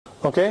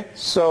Okay,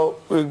 so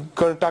we're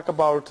going to talk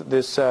about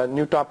this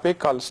new topic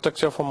called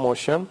structure for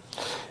motion,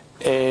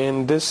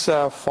 and this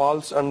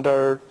falls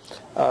under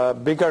a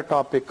bigger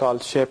topic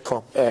called shape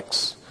from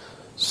X.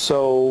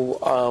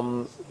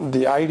 So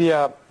the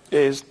idea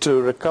is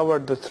to recover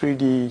the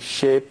 3D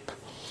shape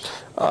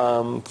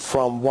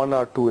from one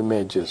or two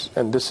images,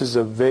 and this is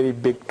a very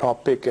big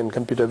topic in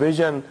computer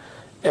vision.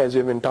 As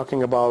we've been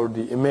talking about,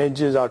 the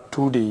images are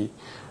 2D,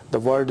 the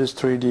world is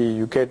 3D,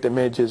 you get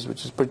images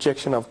which is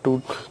projection of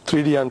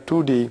 3D and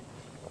 2D,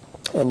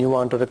 and you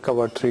want to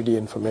recover 3D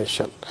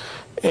information.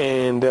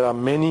 And there are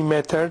many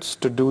methods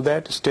to do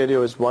that.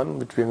 Stereo is one,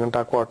 which we're going to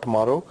talk about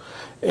tomorrow,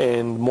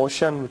 and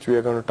motion, which we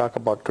are going to talk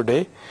about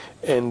today,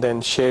 and then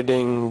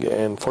shading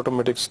and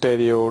photometric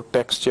stereo,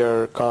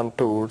 texture,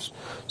 contours,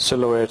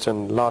 silhouettes,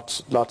 and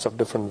lots of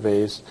different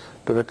ways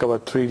to recover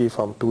 3D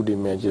from 2D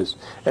images.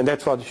 And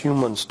that's what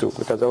humans do,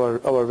 because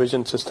our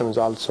vision system is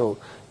also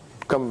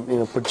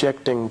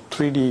projecting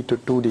 3D to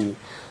 2D.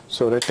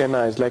 So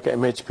retina is like an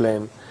image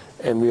plane,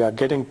 and we are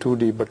getting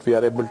 2D, but we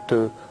are able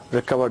to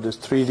recover this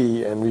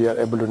 3D, and we are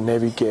able to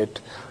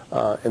navigate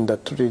in the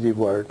 3D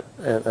world,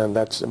 and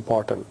that's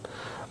important.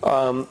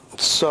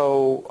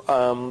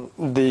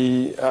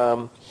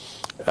 The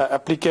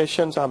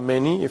applications are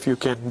many. If you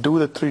can do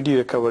the 3D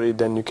recovery,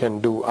 then you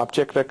can do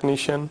object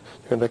recognition.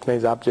 You can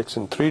recognize objects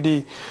in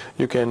 3D.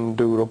 You can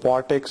do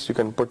robotics. You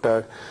can put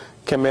a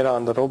camera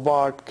on the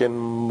robot can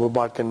move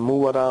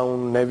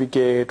around,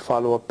 navigate,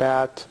 follow a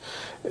path,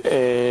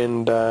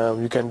 and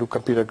you can do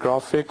computer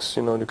graphics.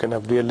 You can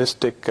have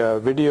realistic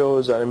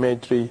videos or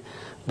imagery,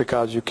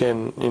 because you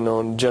can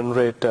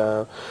generate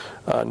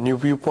new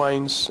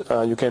viewpoints.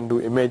 You can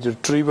do image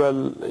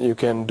retrieval. You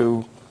can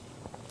do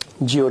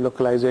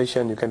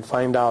geolocalization. You can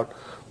find out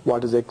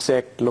what is the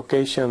exact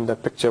location the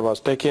picture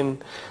was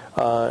taken.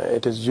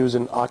 It is used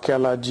in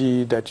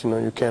archaeology, that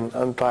you can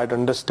try to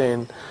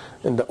understand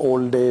in the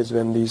old days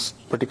when these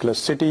particular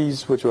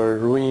cities which were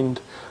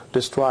ruined,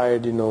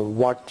 destroyed,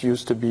 what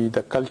used to be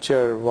the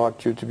culture,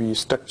 what used to be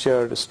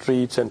structure, the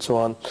streets, and so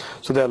on.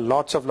 So there are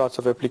lots of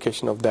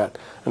application of that.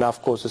 And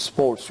of course the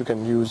sports, you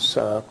can use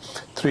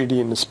 3D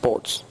in the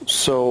sports.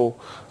 So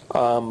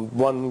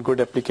one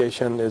good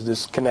application is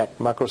this Kinect,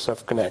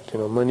 Microsoft Kinect.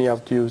 Many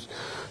of you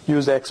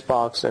use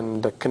Xbox,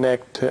 and the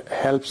Kinect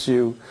helps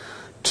you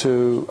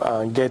to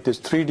get this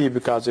 3D,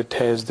 because it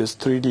has this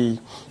 3D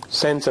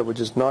sensor, which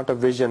is not a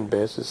vision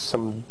based, it's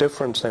some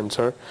different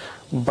sensor,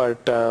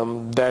 but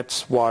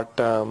that's what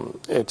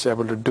it's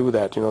able to do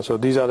that. So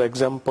these are the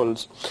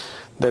examples,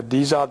 that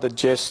these are the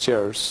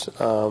gestures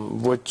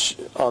which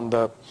on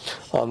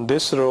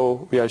this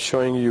row we are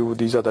showing you.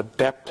 These are the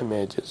depth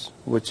images,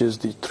 which is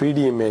the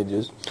 3D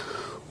images,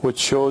 which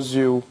shows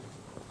you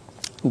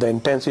the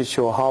intensity,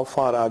 show how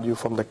far are you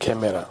from the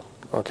camera.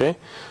 Okay,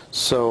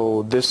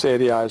 so this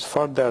area is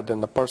further than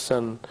the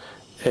person,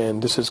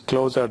 and this is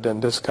closer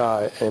than this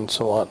guy, and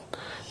so on.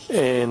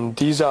 And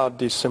these are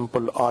the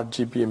simple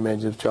RGB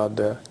images, which are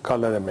the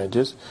color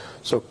images.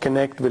 So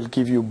Kinect will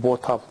give you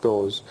both of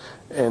those,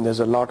 and there's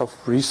a lot of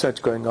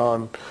research going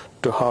on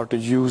to how to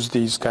use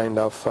these kind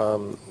of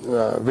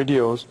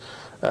videos.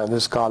 This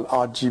is called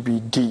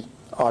RGBD,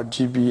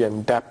 RGB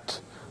and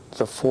depth,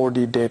 the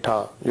 4D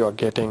data you are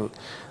getting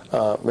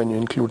when you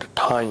include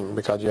time,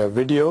 because you have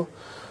video.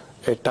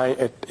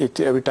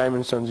 Every time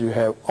instance you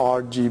have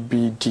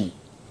RGBD.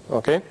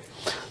 Okay,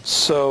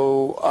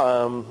 so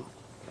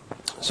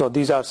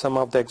these are some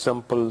of the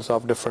examples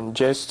of different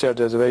gestures.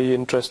 There's a very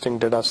interesting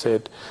data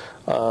set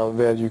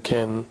where you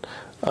can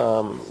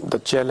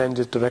the challenge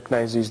is to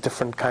recognize these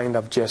different kind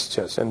of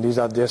gestures, and these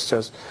are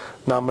gestures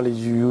normally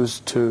you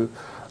use to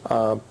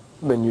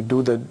when you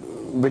do the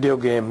video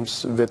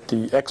games with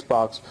the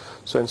Xbox.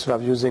 So instead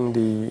of using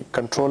the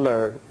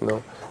controller,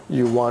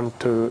 you want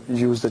to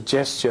use the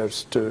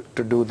gestures to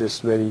do this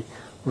very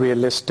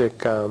realistic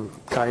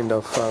kind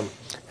of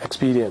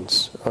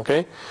experience.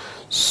 Okay,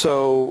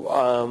 so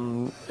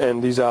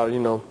and these are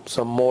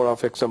some more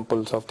of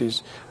examples of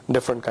these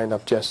different kind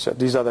of gestures.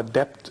 These are the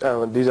depth,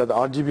 these are the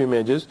RGB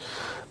images,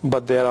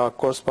 but there are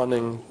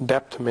corresponding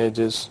depth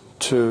images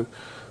to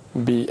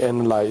be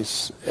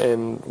analyzed,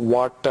 and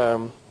what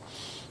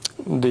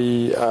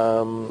the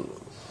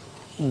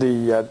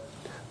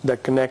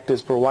Kinect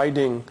is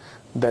providing,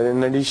 that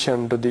in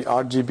addition to the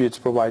RGB, it's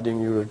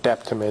providing you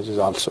depth images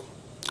also.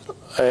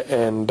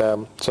 And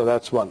so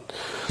that's one.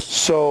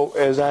 So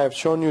as I have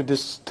shown you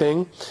this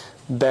thing,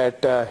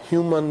 that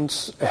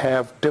humans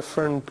have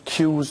different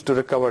cues to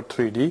recover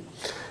 3D,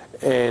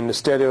 and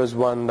stereo is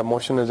one, the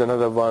motion is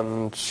another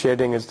one,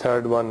 shading is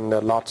third one, there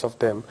are lots of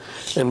them,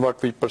 and what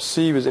we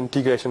perceive is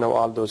integration of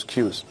all those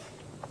cues.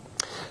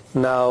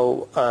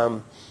 Now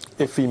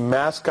if we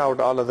mask out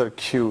all other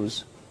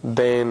cues,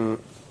 then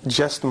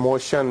just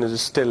motion is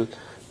still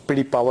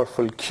pretty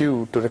powerful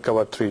cue to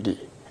recover 3D.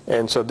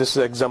 And so this is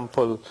an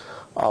example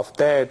of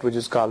that, which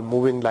is called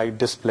moving light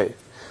display.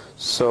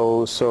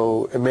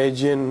 So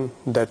imagine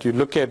that you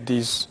look at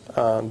these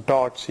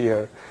dots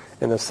here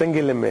in a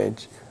single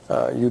image.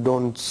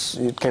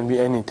 It can be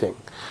anything,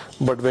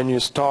 but when you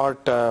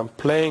start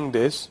playing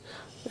this,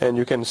 and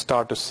you can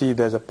start to see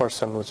there's a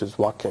person which is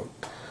walking.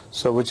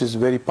 So which is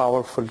very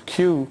powerful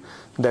cue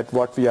that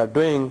what we are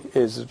doing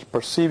is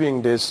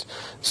perceiving this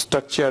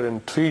structure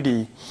in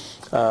 3D,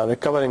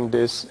 recovering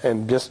this,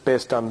 and just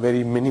based on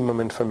very minimum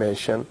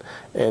information,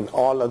 and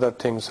all other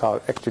things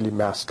are actually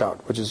masked out,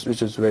 which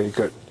is very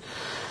good.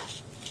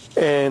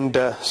 And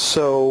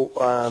so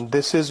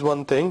this is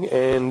one thing,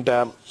 and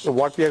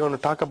what we are going to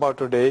talk about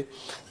today,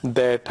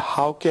 that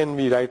how can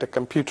we write a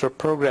computer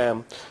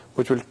program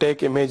which will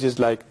take images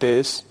like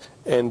this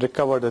and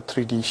recover the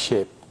 3D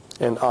shape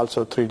and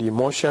also 3D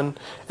motion,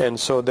 and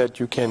so that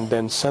you can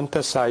then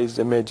synthesize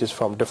images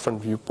from different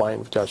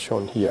viewpoints which are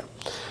shown here.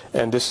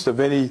 And this is a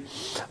very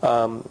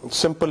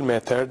simple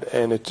method,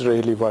 and it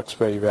really works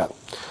very well.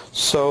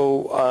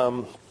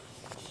 So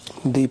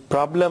the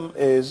problem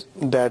is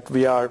that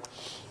we are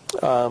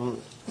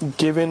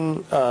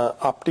given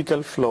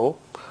optical flow,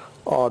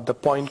 or the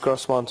point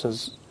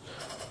correspondences.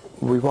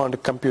 We want to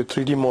compute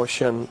 3D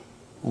motion,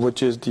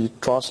 which is the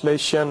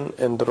translation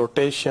and the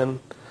rotation,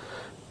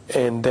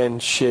 and then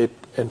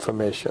shape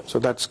information. So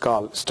that's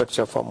called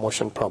structure from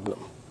motion problem.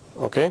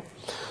 Okay,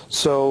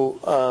 so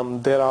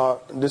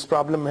this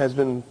problem has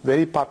been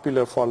very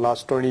popular for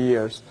last 20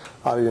 years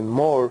or even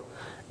more,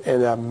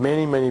 and there are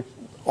many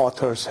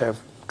authors have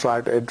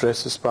tried to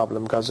address this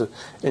problem, because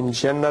in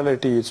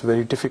generality it's a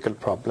very difficult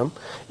problem,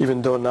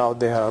 even though now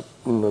they have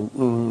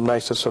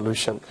nicer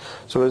solution.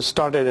 So it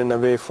started in a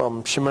way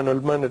from Shimon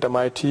Ullman at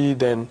MIT,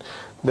 then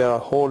there are a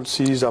whole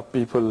series of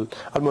people,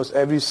 almost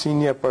every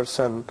senior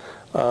person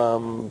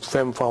from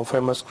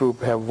famous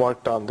group have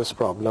worked on this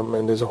problem,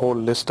 and there's a whole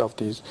list of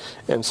these,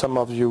 and some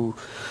of you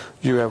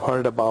have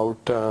heard about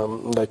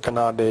like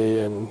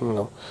Kanade and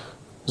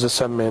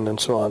Zeseman and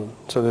so on.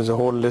 So there's a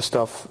whole list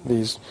of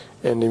these,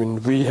 and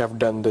even we have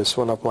done this.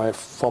 One of my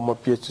former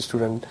PhD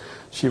student,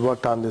 she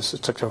worked on this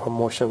structure of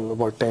motion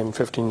about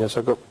 10-15 years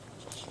ago.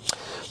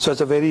 So it's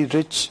a very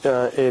rich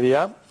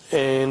area,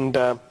 and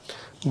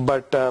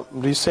but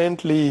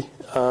recently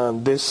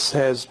this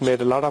has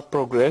made a lot of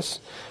progress,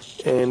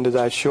 and as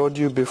I showed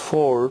you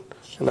before,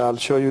 and I'll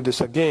show you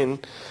this again,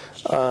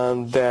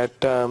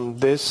 that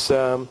this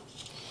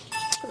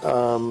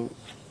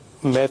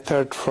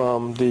method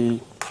from the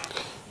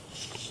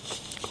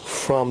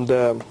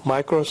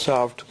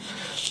Microsoft,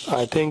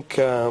 I think,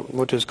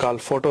 which is called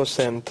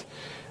Photosynth,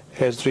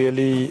 has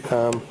really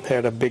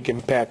had a big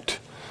impact.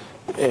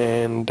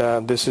 And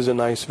this is a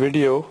nice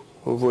video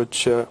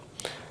which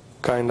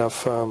kind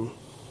of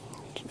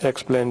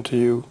explain to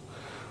you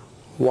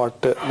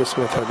what this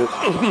method is.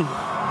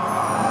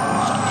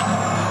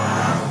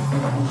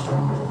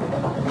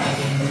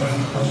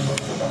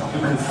 You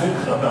can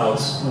think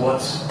about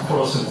what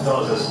Photosynth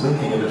does as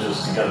linking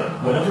images together.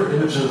 Whenever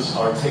images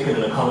are taken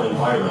in a common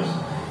environment,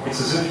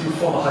 it's as if you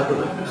form a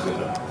hyperlink between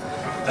them.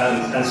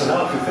 And so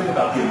now if you think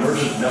about the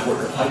emergent network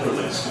of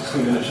hyperlinks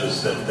between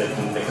images that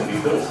can be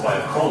built by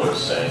a crawler,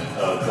 say,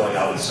 going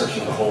out and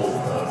searching the whole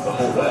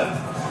web,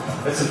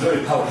 it's a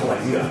very powerful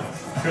idea.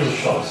 Here's a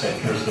shot of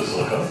St. Peter's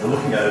Basilica. We're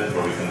looking at it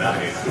where we can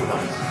navigate through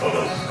hundreds of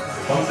photos.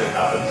 One thing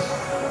happens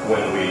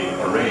when we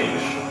arrange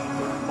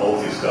all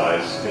of these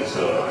guys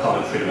into a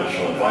common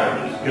three-dimensional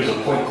environment. Here's a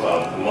point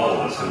cloud, the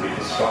model that's been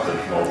reconstructed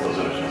from all of those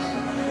images.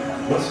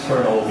 Let's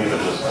turn all of the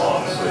images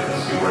on so we can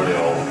see where they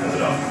all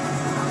ended up.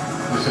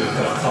 You see this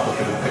kind of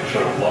complicated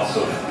picture of lots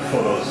of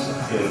photos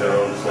in their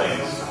own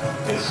planes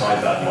inside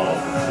that model.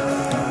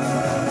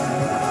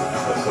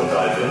 Let's go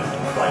dive in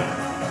and find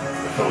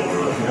the photo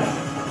we're looking at.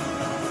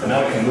 And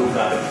now we can move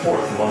back and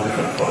forth among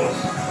different photos,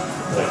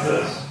 like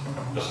this,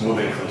 just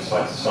moving from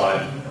side to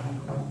side.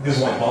 These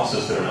white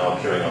boxes that are now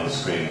appearing on the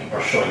screen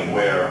are showing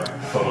where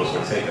photos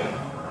were taken.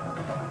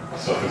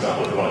 So for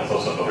example, if we want a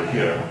close-up over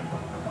here,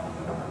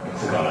 we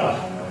click on that,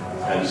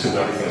 and you see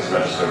that everything is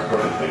registered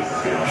perfectly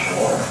for three-dimensional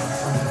order.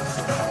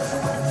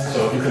 So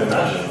you can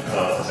imagine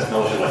a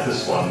technology like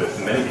this one with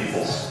many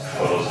people's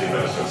photos being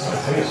registered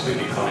simultaneously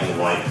becoming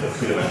like a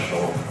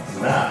three-dimensional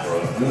map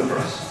or a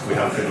universe. We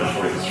have a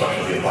three-dimensional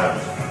reconstruction of the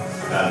environment.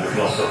 And we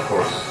can also, of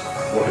course,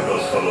 look at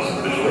those photos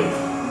individually,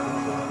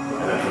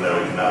 and then from there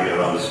we can navigate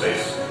around the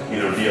space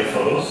either via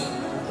photos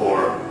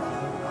or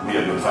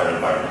via the entire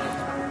environment.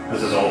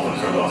 This is all of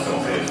them turned on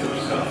simultaneously, which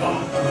is kind of fun.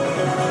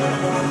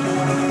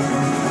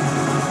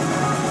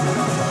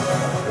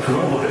 If we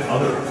want to look at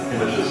other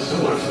images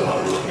similar to the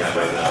one we're looking at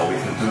right now, we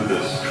can do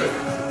this trick.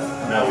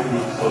 Now we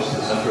move close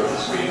to the center of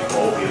the screen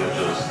all the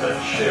images that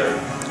share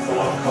a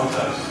lot of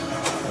context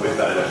with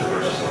that image that we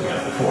were just looking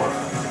at before.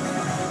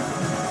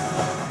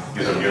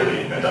 These are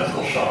nearly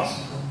identical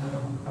shots.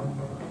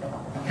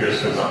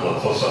 Here's, for example, a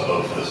close-up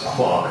of this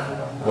clock.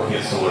 Looking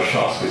at similar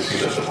shots, we see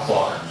that the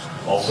clock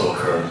also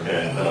occurred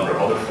in a number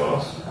of other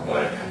photos,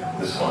 like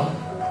this one.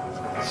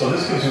 So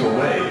this gives you a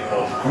way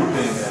of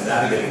grouping and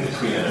navigating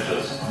between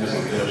images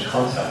using the image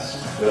context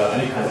without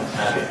any kind of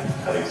tagging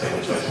having taken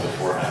place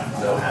beforehand,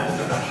 no hand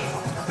intervention.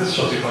 This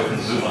shows you how you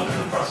can zoom on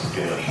different parts of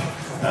the image.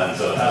 And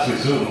as we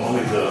zoom,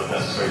 only the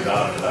necessary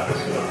data for that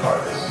particular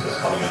part is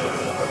coming in over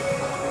the network.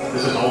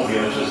 This is all the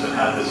images that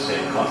had this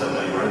same content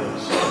anywhere in them.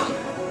 So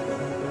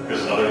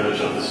Here's another image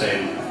of the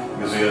same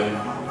museum.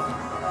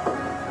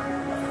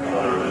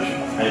 Another image.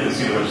 And you can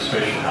see the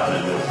registration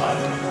happening in real time.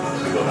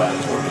 So we go back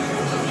and forth between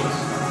those images.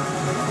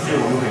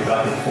 Here we're moving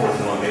back and forth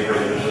among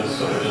neighboring images,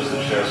 so images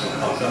that share some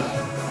content.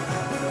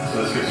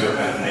 So this gives you a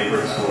kind of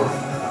neighboring tour.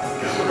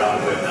 Gives you a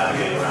rapid way of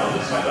navigating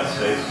around inside that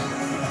space.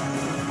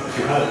 If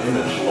you had an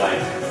image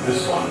like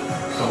this one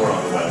somewhere on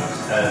the web,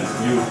 and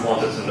you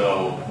wanted to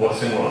know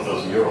what's in one of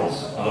those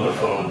murals, another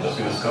photo would just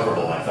be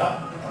discoverable like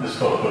that. This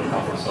photo could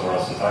come from somewhere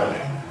else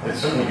entirely. It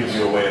certainly gives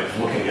you a way of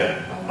looking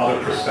at other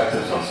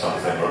perspectives on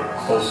something, or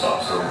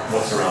close-ups, or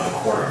what's around the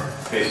corner,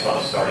 based on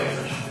a starting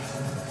image.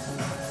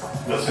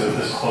 Let's say that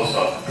this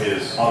close-up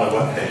is on a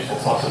web page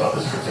that talks about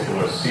this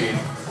particular scene.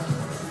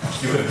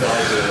 You could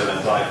dive in and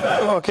then dive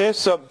back. Okay,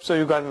 so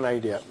you got an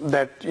idea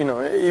that,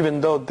 even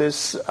though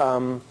this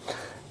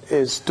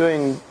is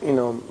doing,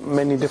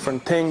 many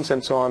different things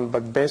and so on,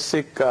 but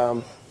basic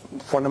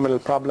fundamental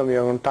problem we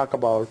are going to talk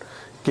about,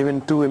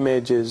 given two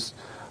images,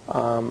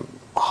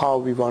 how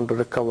we want to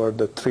recover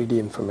the 3D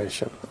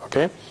information.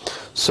 Okay,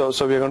 so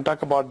we are going to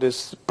talk about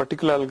this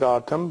particular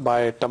algorithm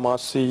by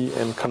Tomasi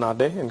and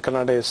Kanade. And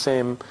Kanade is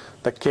same,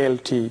 the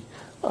KLT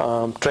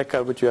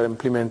tracker which we are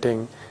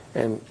implementing,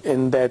 and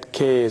in that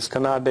K is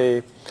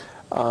Kanade,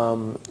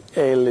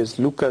 L is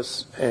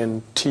Lucas,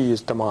 and T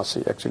is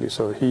Tomasi actually.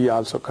 So he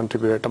also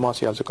contributed,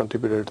 Tomasi also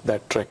contributed to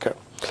that tracker.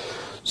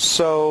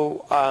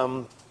 So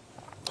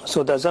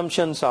so the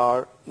assumptions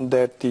are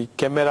that the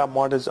camera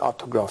model is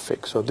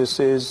orthographic. So this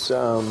is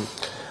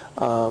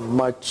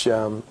much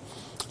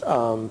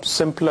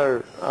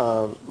simpler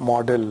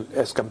model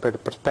as compared to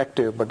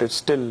perspective, but it's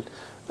still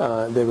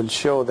they will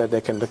show that they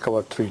can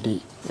recover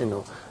 3D.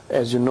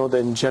 As you know, the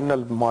in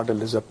general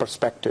model is a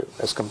perspective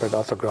as compared to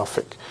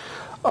orthographic.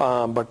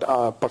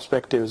 But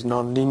perspective is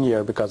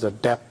non-linear because the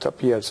depth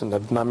appears in the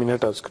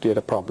denominators create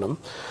a problem.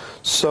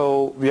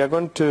 So we are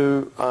going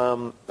to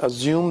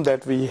assume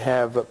that we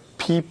have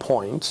P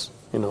points,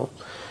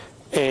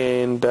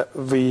 and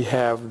we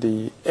have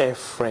the F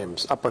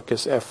frames,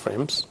 uppercase F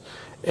frames,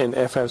 and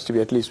F has to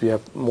be at least we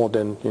have more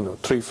than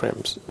 3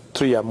 frames,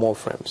 3 or more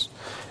frames.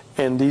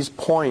 And these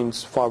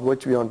points for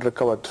which we want to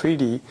recover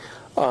 3D,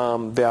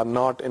 they are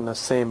not in the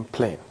same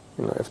plane.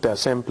 If they are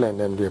same plane,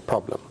 then we have a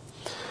problem.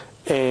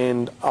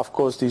 And of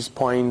course these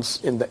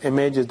points in the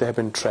images, they have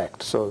been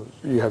tracked. So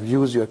you have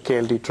used your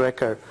KLT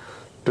tracker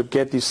to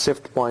get these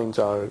SIFT points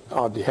or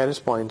the Harris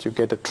points, you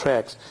get the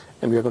tracks,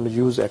 and we are going to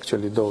use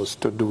actually those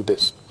to do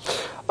this.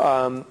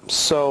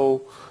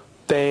 So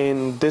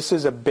then this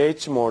is a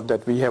batch mode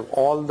that we have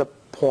all the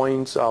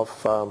points of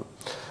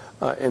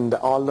in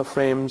all the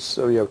frames,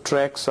 so we have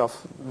tracks of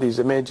these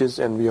images,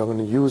 and we are going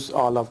to use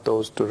all of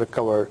those to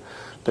recover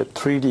the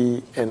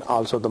 3D and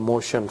also the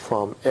motion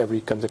from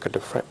every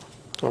consecutive frame.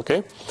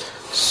 Okay,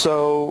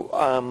 so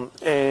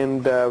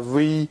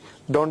we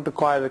don't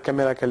require the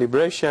camera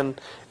calibration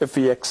if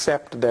we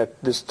accept that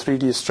this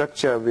 3D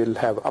structure will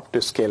have up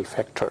to scale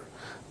factor.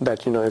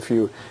 That if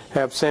you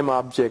have same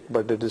object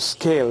but it is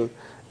scale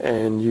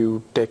and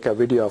you take a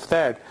video of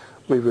that,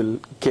 we will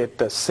get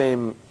the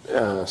same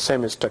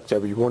structure.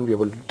 We won't be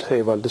able to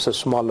say, well, this is a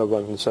smaller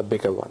one, this is a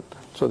bigger one.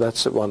 So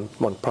that's one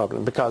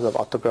problem because of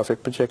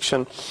orthographic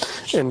projection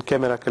and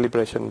camera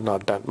calibration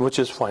not done, which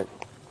is fine.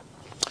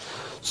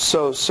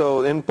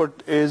 So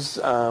input is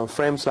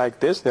frames like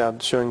this. They are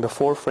showing the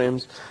 4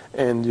 frames,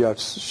 and you are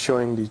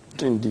showing the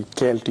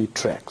KLT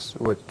tracks,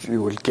 which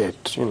you will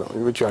get,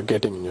 which you are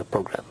getting in your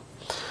program.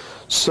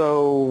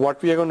 So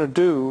what we are going to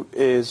do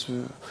is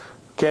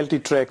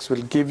KLT tracks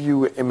will give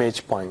you an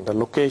image point, the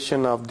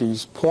location of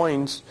these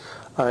points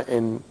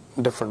in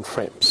different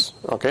frames.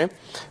 Okay,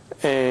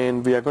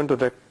 and we are going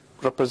to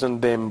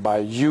represent them by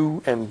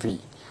U and V.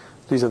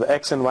 These are the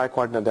X and Y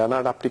coordinates. They are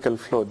not optical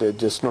flow. They're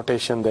just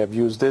notation. They have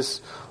used this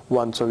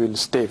one, so we'll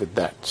stay with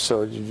that.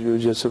 So you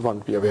just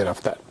want to be aware of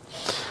that.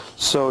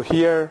 So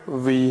here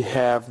we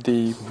have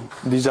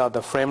these are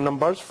the frame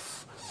numbers,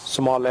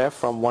 small f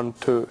from 1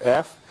 to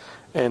f,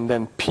 and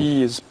then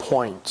P is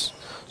points.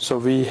 So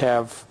we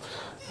have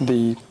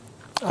the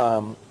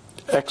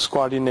X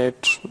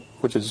coordinate,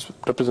 which is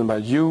represented by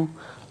U,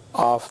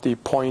 of the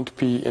point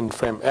P in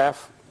frame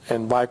F,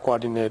 and Y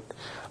coordinate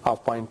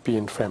of point P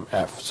in frame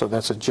F. So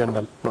that's a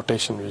general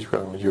notation which we're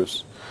going to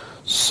use.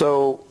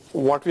 So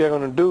what we are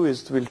going to do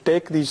is we'll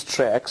take these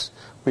tracks,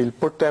 we'll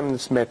put them in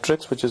this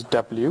matrix, which is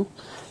W,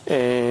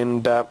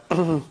 and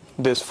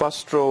this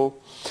first row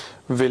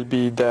will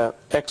be the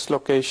X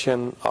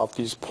location of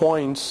these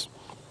points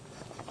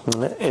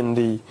in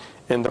the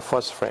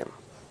first frame.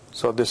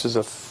 So this is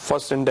the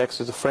first index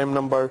is the frame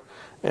number,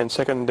 and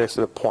second index is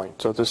the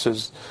point. So this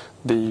is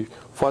the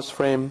first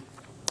frame,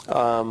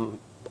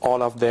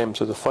 all of them.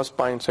 So the first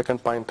point,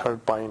 second point,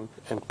 third point,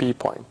 and P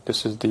point.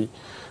 This is the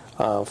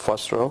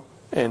first row,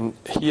 and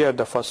here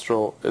the first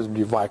row is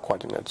the Y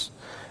coordinates.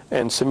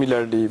 And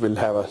similarly, we'll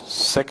have a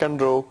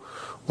second row,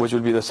 which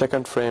will be the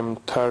second frame,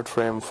 third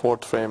frame,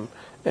 fourth frame,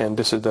 and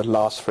this is the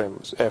last frame,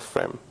 F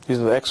frame. These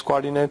are the X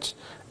coordinates,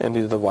 and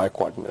these are the Y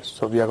coordinates.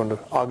 So we are going to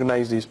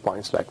organize these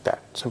points like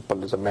that,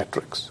 simple as a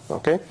matrix.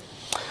 Okay.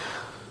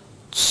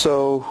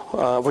 So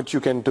what you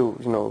can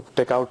do,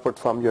 take output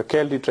from your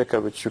KLD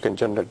tracker, which you can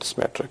generate this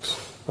matrix.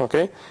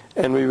 Okay,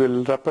 and we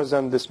will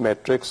represent this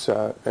matrix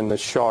in the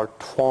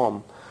short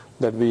form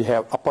that we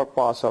have. Upper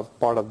part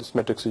of this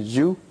matrix is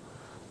U,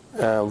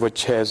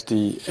 which has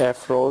the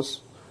F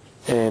rows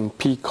and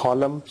P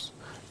columns,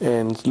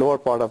 and lower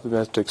part of the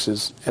matrix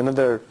is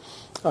another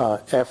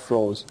F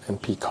rows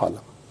and P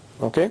column.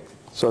 Okay,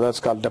 so that's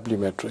called W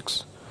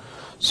matrix.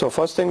 So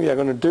first thing we are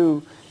going to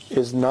do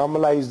is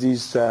normalize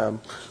these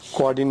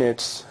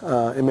coordinates,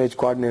 image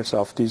coordinates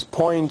of these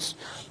points,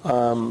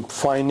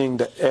 finding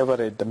the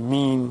average, the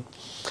mean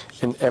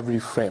in every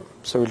frame.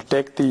 So we'll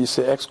take the,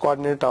 say, X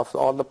coordinate of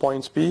all the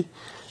points P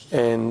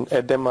and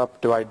add them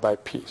up, divide by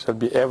P. So it'll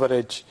be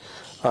average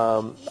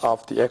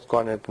of the X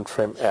coordinate in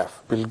frame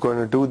F. We're going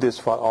to do this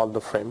for all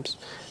the frames,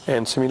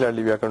 and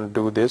similarly we are going to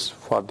do this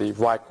for the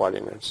Y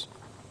coordinates.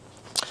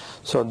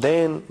 So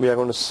then we are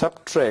going to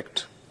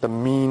subtract the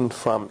mean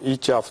from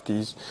each of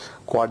these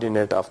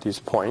coordinate of these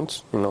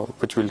points,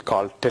 which we'll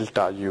call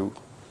tilde U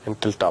and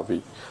tilde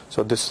V.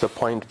 So this is the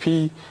point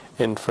P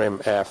in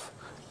frame F,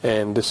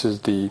 and this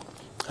is the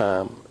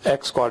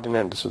X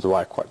coordinate, this is the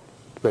Y coordinate.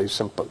 Very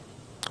simple.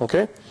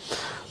 Okay,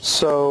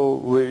 so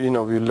we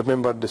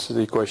remember this is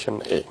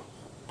equation A.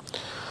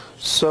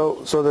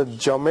 So the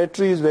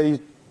geometry is very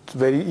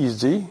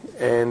easy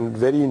and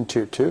very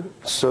intuitive.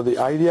 So the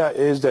idea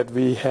is that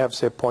we have,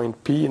 say,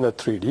 point P in a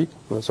 3D.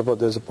 Suppose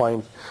there's a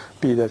point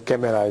P that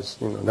camera is,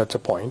 that's a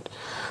point.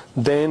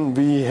 Then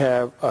we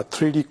have a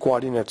 3D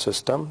coordinate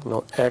system,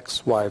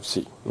 X, Y,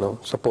 Z.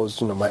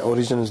 Suppose my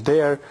origin is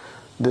there.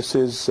 This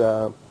is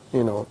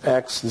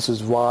X, this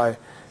is Y,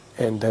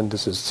 and then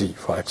this is Z,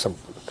 for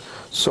example.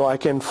 So I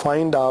can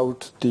find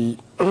out the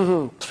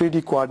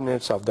 3D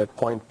coordinates of that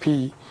point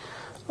P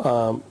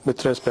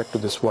with respect to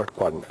this word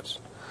coordinates.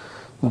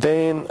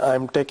 Then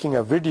I'm taking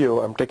a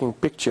video, I'm taking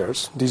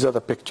pictures. These are the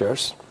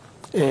pictures,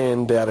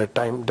 and they are at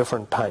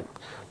different time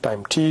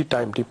t,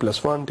 time t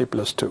plus 1, t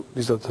plus 2.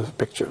 These are the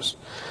pictures.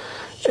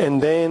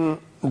 And then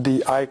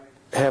I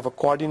have a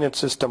coordinate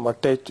system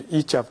attached to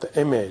each of the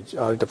image,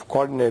 or the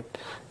coordinate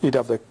either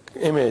of the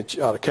image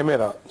or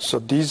camera. So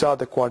these are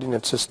the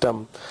coordinate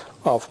system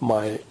of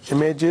my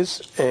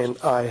images, and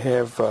I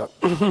have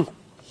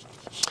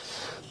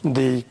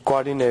the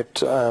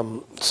coordinate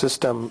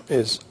system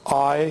is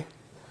I,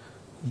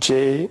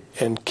 J,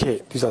 and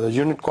K. These are the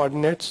unit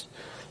coordinates,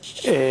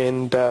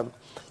 and I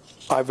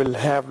will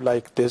have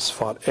like this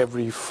for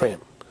every frame.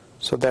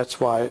 So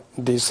that's why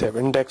these have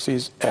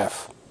indexes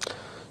F.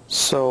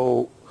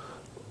 So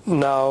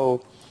now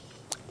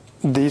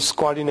this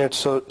coordinate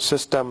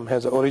system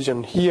has an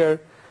origin here,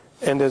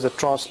 and there's a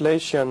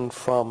translation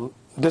from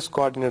this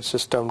coordinate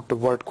system to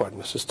word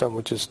coordinate system,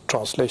 which is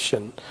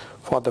translation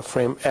for the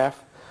frame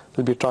F.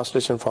 Will be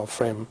translation for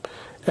frame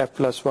F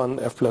plus 1,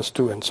 F plus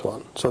 2, and so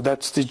on. So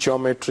that's the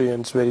geometry,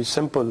 and it's very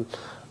simple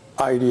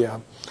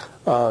idea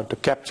to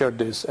capture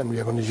this, and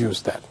we are going to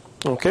use that.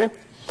 Okay,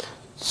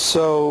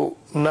 so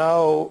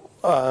now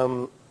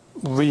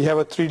we have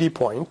a 3D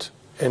point,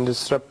 and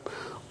this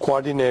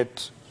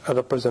coordinate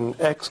represent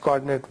X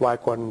coordinate, Y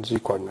coordinate, Z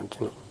coordinate.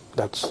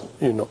 That's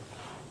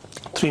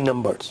 3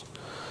 numbers.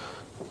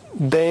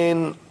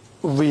 Then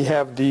we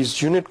have these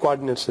unit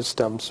coordinate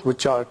systems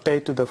which are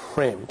attached to the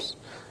frames.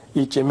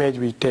 Each image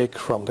we take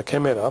from the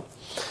camera,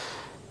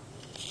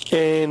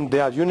 and they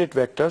are unit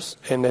vectors.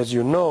 And as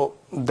you know,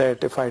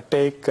 that if I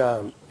take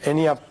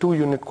any of 2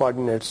 unit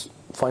coordinates,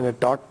 find a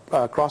dot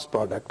cross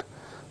product,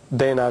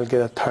 then I'll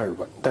get a third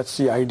one. That's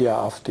the idea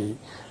of the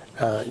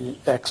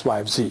X,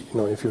 Y, Z.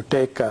 If you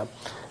take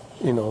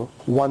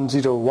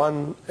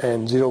 101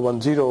 and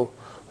 010,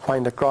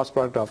 find a cross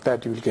product of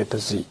that, you will get a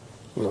Z.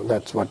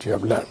 That's what you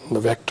have learned,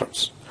 the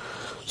vectors.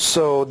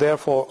 So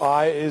therefore,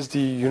 I is the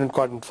unit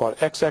coordinate for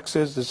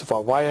x-axis, this is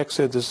for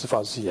y-axis, this is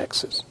for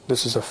z-axis.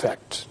 This is a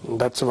fact.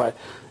 That's why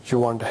you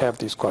want to have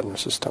this coordinate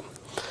system.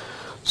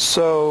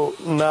 So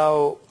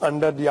now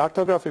under the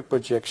orthographic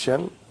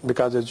projection,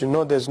 because as you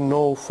know, there's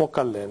no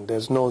focal length,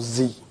 there's no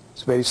z.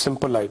 It's a very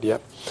simple idea.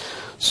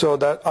 So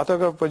the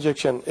orthographic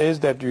projection is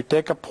that you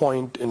take a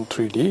point in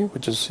 3D,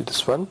 which is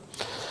this one,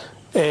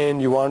 and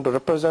you want to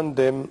represent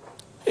them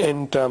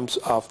in terms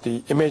of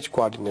the image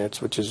coordinates,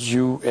 which is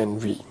u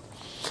and v.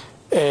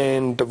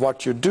 And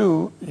what you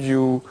do,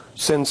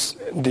 since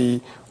the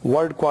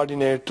word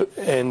coordinate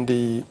and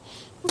the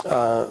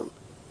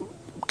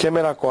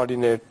camera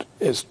coordinate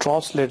is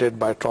translated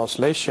by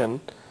translation,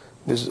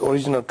 this is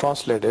original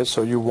translated,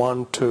 so you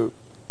want to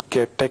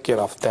take care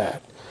of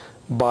that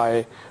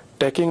by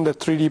taking the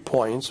 3D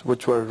points,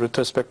 which were with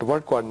respect to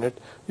word coordinate,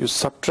 you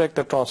subtract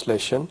the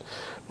translation.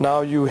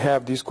 Now you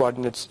have these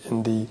coordinates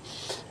in the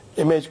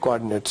image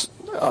coordinates,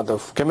 the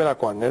camera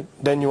coordinate.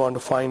 Then you want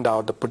to find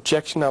out the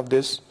projection of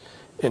this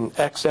in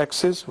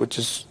x-axis, which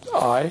is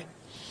I,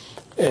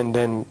 and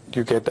then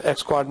you get the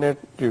x coordinate,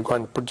 you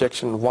got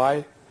projection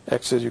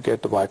y-axis, you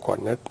get the y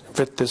coordinate.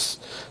 With this,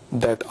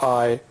 that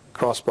I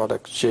cross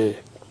product j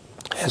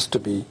has to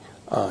be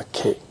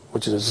k,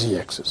 which is a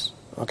z-axis.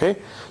 Okay,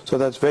 so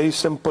that's very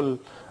simple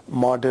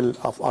model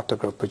of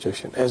orthographic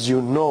projection. As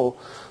you know,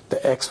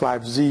 the x, y,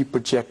 z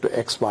project to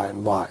x, y,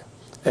 and y,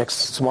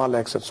 small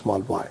x and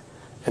small y.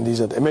 And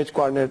these are the image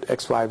coordinate,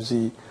 x, y,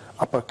 z,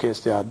 uppercase,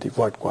 they are the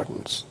word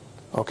coordinates.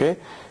 Okay?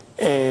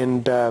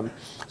 And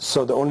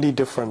so the only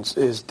difference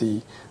is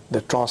the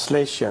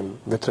translation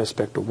with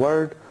respect to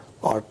word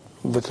or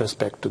with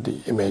respect to the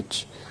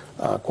image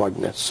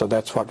coordinates. So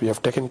that's what we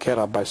have taken care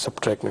of by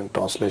subtracting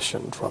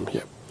translation from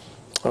here.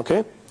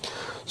 Okay?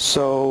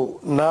 So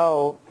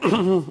now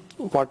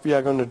what we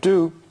are going to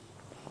do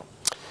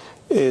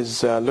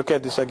is look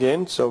at this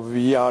again. So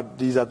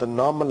these are the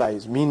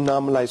normalized, mean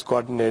normalized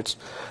coordinates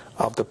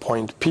of the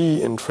point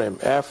P in frame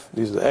F.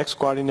 These are the x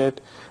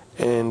coordinate,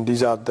 and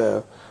these are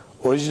the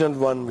original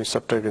one. We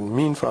subtracted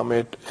mean from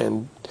it,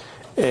 and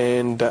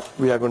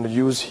we are going to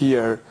use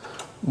here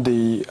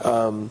the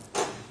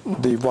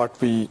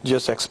what we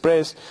just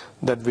expressed,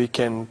 that we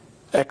can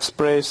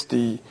express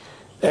the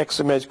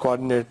x image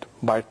coordinate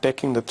by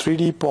taking the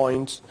 3D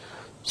points,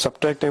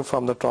 subtracting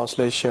from the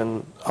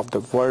translation of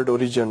the word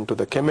origin to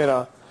the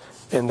camera,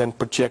 and then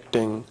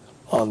projecting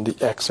on the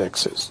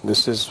x-axis.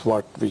 This is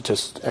what we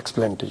just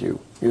explained to you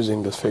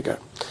using this figure.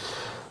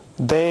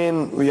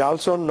 Then we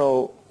also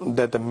know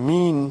that the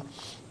mean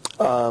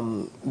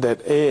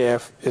that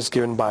AF is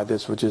given by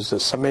this, which is the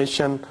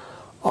summation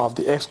of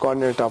the x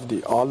coordinate of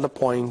all the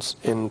points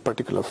in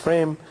particular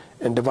frame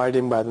and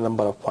dividing by the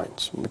number of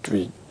points, which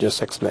we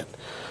just explained.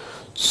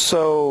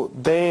 So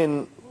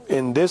then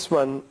in this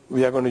one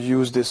we are going to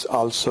use this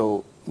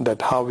also,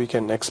 that how we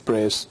can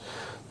express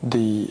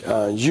the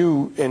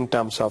u in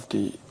terms of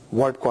the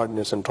word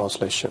coordinates and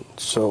translation.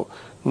 So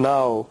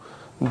now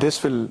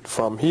this will,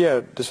 from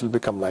here, this will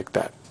become like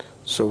that.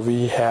 So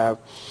we have,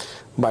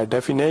 by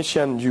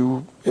definition,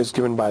 u is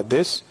given by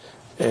this,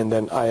 and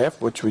then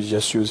if, which we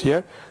just use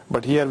here.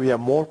 But here we have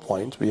more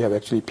points. We have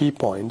actually p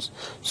points,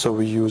 so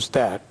we use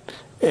that.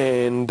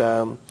 And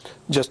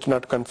just to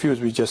not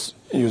confuse, we just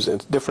use a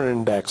different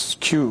index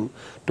q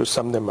to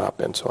sum them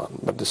up and so on.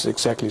 But this is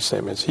exactly the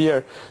same as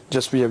here,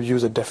 just we have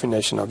used a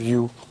definition of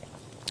u,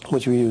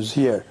 which we use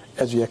here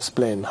as we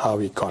explain how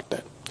we got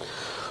that.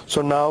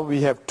 So now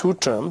we have two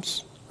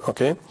terms.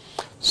 Okay,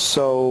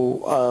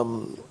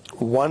 so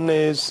one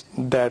is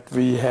that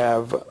we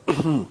have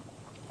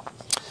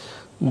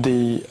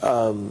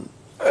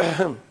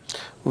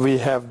we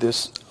have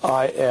this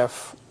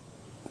IFT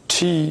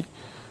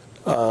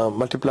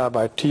multiplied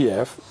by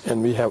TF,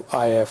 and we have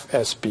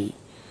IFSP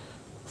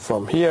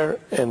from here,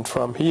 and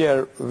from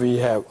here we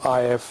have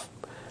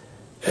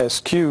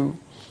IFSQ,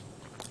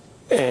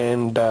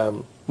 and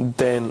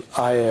then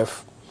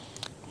IF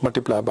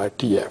multiplied by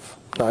TF.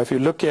 Now if you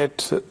look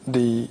at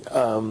the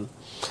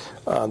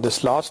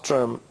this last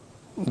term,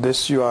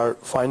 this you are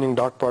finding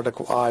dot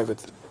product of I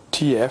with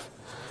TF,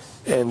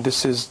 and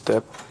this is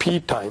the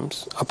P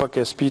times,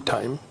 uppercase P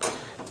time,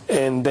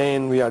 and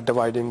then we are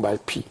dividing by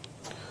P.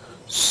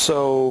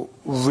 So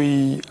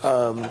we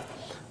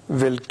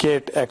will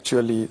get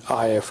actually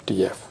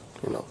IFTF,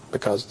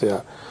 because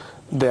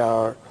they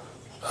are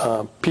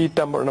P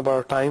number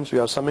of times we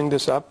are summing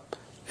this up,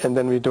 and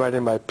then we divide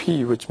it by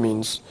P, which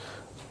means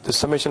the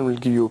summation will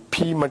give you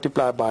P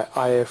multiplied by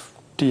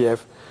IFTF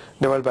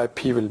divided by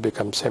P will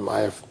become same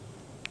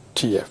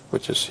IFTF,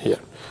 which is here.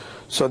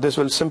 So this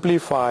will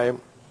simplify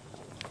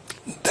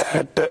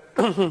that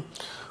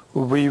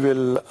we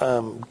will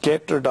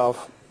get rid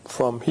of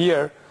from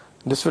here.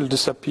 This will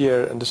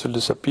disappear and this will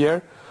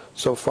disappear.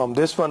 So from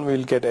this one we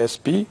will get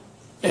SP,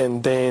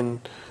 and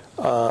then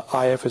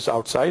IF is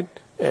outside,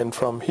 and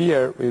from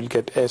here we will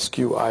get SQ,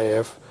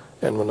 IF,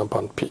 and 1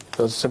 upon P. That's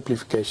a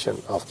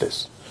simplification of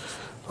this.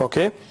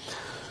 Okay,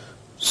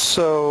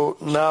 so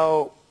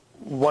now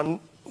one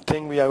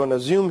thing we are going to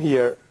assume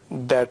here,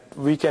 that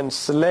we can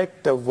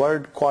select the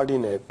word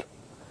coordinate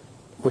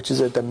which is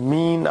at the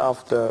mean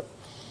of the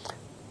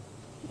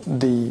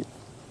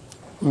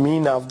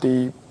mean of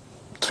the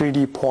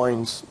 3D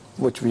points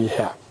which we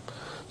have.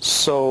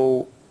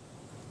 So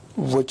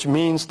which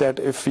means that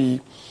if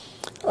we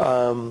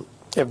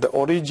if the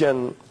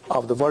origin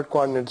of the word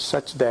coordinate is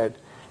such that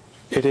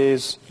it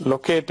is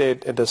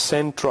located at the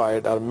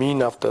centroid or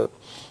mean of the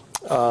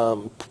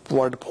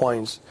word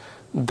points,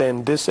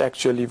 then this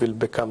actually will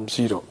become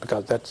 0,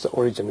 because that's the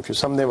origin. If you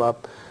sum them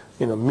up,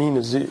 mean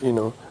is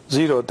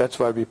 0. That's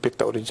why we picked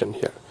the origin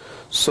here.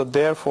 So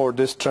therefore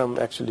this term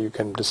actually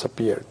can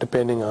disappear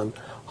depending on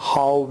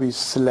how we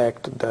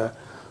select the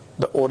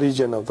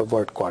origin of the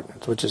word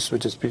coordinates, which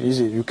is pretty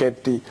easy. You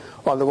get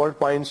all the word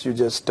points, you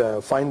just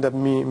find the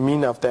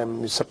mean of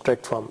them, you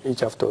subtract from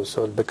each of those,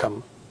 so it'll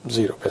become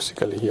 0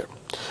 basically here.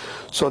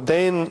 So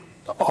then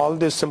all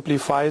this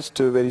simplifies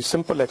to a very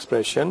simple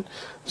expression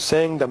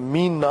saying the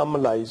mean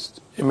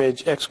normalized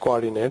image x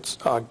coordinates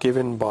are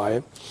given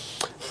by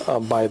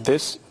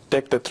this.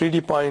 Take the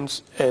 3D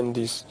points and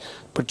these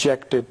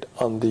projected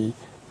on the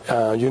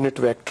unit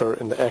vector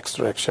in the x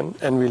direction,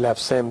 and we'll have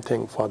same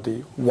thing for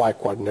the y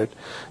coordinate.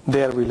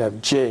 There we'll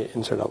have j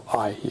instead of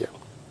I here.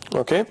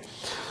 Okay,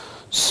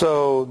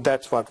 so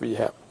that's what we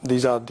have.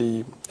 These are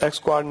the x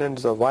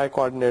coordinates, the y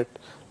coordinate,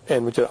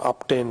 and which are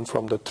obtained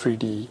from the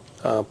 3D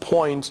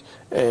points,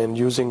 and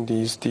using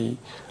these the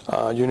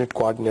unit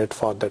coordinate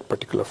for that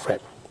particular frame,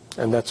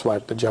 and that's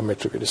what the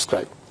geometry we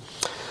describe.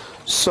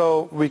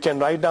 So we can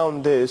write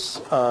down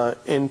this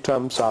in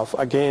terms of,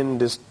 again,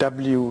 this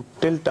W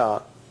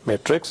tilde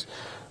matrix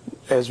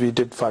as we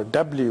did for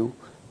W,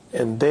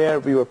 and there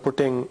we were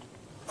putting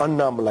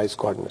unnormalized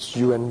coordinates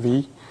U and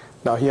V.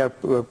 Now here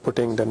we're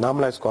putting the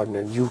normalized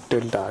coordinate U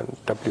tilde and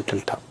W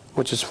tilde,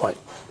 which is fine,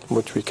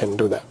 which we can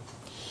do that.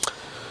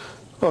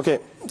 Okay,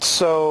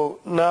 so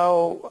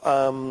now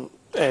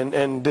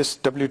and this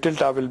W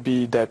tilde will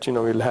be that,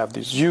 we'll have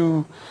this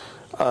U,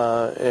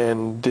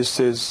 and this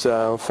is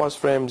first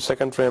frame,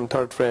 second frame,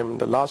 third frame,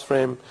 the last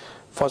frame,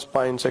 first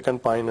point, second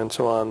point, and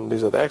so on.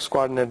 These are the X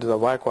coordinate, these are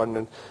Y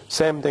coordinate.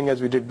 Same thing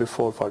as we did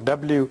before for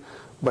W,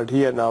 but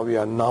here now we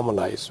are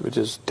normalized, which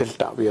is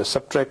tilde. We are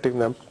subtracting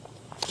the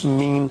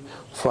mean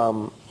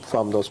from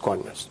those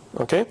coordinates.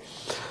 Okay,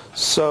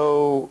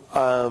 so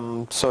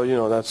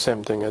that's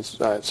same thing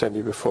as I said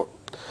you before.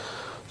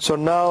 So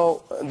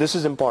now this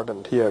is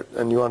important here,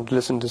 and you want to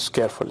listen to this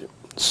carefully.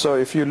 So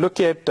if you look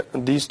at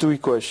these two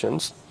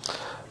equations,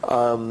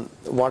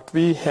 what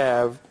we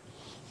have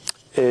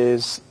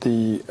is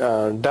the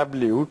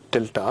W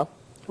tilde,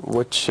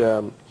 which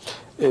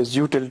is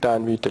U tilde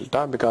and V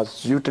tilde,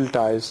 because U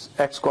tilde is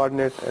X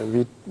coordinate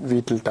and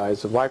V tilde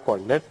is Y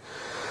coordinate.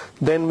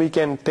 Then we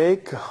can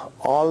take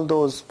all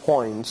those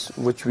points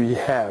which we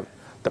have,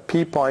 the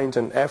P points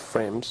and F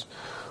frames,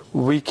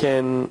 we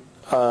can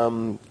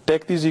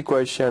take this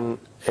equation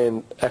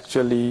and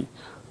actually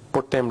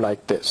put them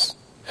like this.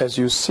 As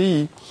you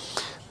see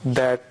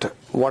that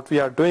what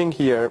we are doing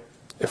here,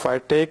 if I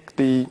take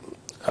the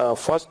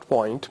first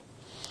point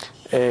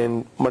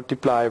and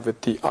multiply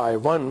with the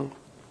I1,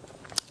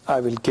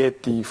 I will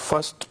get the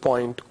first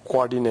point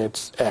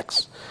coordinates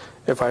X.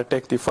 If I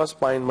take the first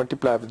point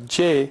multiply with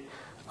J,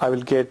 I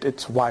will get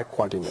its Y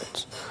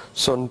coordinates.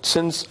 So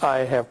since I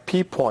have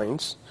P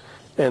points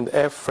and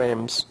F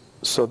frames,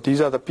 so these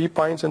are the P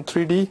points in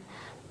 3D,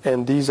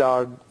 and these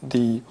are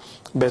the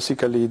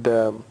basically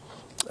the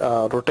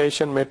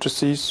rotation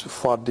matrices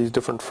for these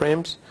different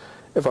frames.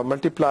 If I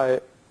multiply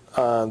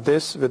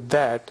this with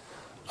that,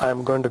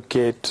 I'm going to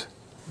get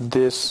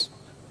this,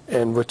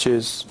 and which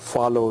is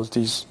follows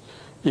this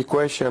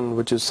equation,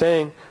 which is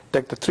saying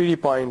take the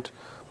 3D point,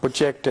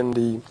 project in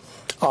the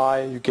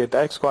I, you get the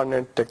X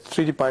coordinate, take the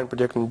 3D point,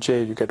 project in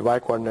J, you get Y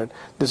coordinate.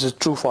 This is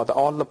true for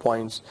all the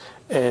points,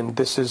 and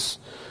this is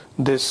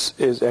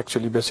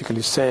actually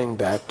basically saying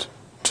that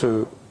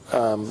to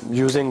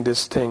using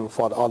this thing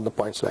for all the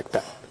points like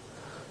that.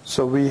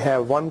 So we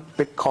have one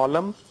big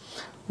column,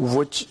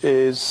 which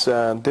is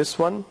this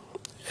one,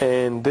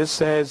 and this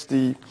has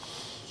the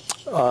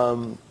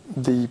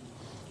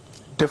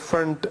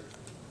different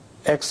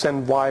X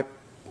and Y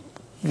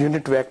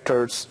unit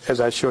vectors, as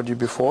I showed you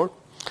before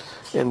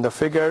in the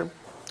figure,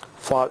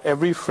 for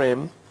every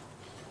frame.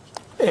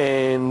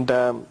 And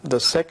the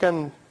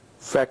second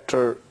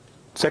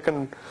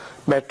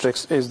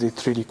matrix is the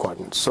 3D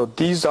coordinates. So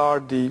these are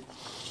the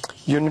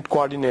unit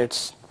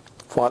coordinates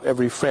for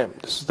every frame.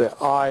 This is the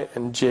I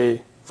and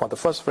J for the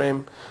first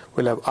frame.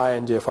 We'll have I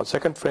and J for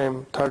second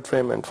frame, third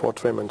frame, and fourth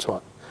frame, and so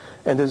on.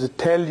 And this will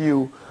tell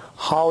you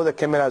how the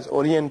camera is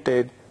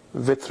oriented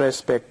with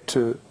respect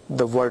to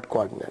the world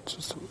coordinate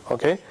system.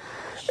 Okay,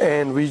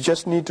 and we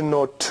just need to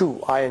know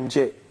two, I and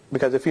J,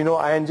 because if you know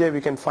I and J,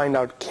 we can find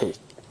out K.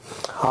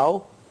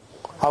 How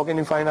can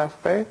you find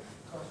out K?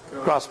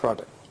 Cross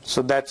product.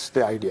 So that's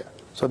the idea.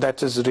 So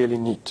that is really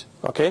neat.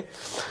 Okay,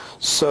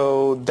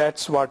 so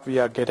that's what we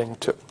are getting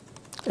to,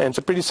 and it's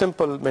a pretty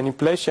simple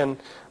manipulation.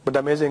 But the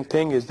amazing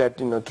thing is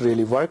that it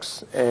really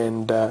works,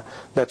 and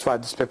that's why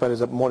this paper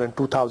is more than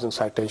 2,000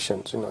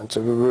 citations. It's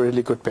a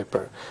really good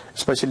paper,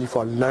 especially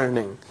for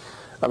learning.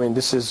 I mean,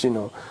 this is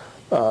a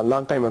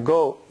long time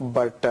ago,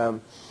 but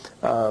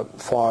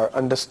for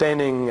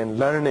understanding and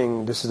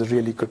learning, this is a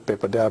really good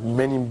paper. There are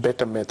many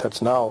better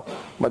methods now,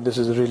 but this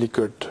is a really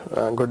good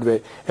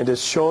way. And it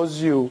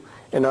shows you,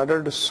 in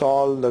order to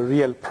solve the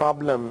real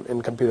problem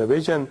in computer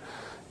vision,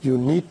 you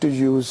need to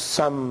use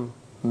some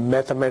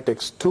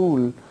mathematics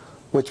tool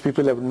which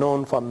people have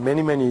known for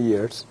many, many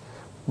years,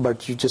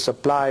 but you just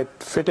apply it,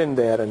 fit in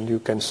there, and you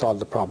can solve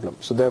the problem.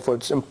 So therefore,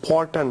 it's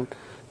important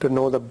to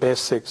know the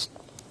basics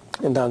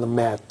and then the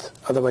math.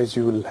 Otherwise,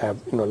 you will have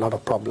a lot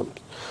of problems.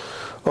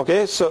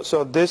 Okay,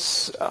 so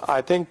this,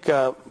 I think,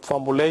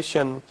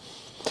 formulation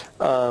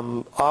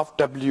of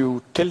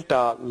W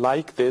tilde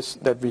like this,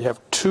 that we have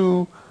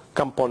two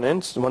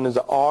components. One is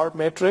the R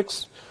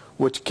matrix,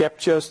 which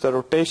captures the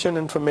rotation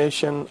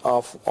information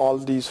of all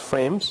these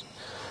frames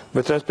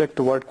with respect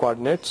to world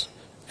coordinates,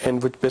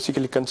 and which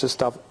basically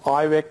consists of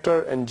I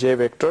vector and J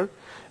vector,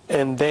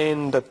 and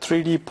then the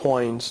 3D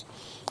points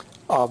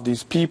of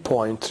these P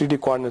points,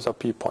 3D coordinates of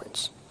P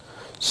points.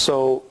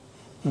 So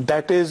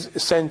that is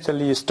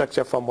essentially a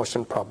structure for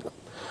motion problem.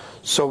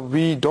 So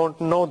we don't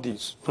know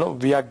these.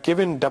 We are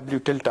given W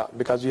tilde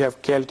because you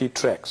have KLT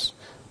tracks.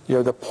 You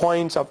have the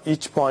points of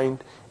each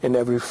point in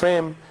every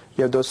frame.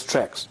 You have those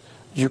tracks.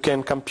 You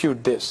can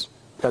compute this.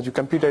 Because you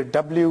computed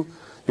W,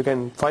 you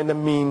can find the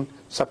mean,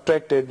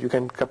 subtract it, you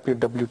can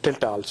compute W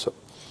tilde also.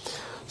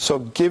 So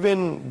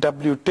given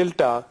W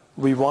tilde,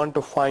 we want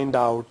to find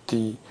out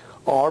the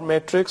R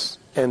matrix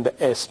and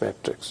the S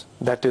matrix.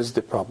 That is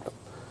the problem.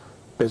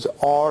 Because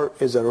R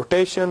is a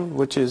rotation,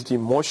 which is the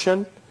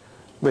motion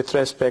with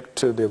respect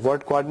to the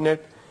vert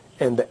coordinate,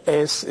 and the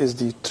S is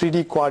the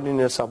 3D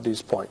coordinates of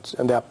these points,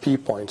 and there are P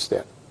points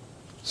there.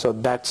 So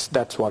that's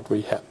what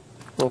we have.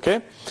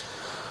 Okay.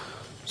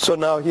 So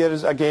now here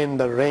is again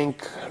the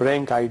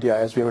rank idea,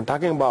 as we were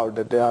talking about,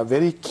 that there are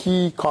very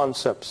key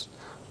concepts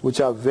which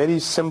are very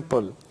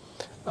simple,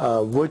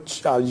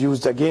 which are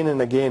used again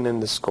and again in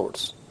this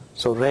course.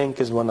 So rank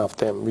is one of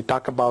them. We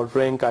talk about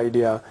rank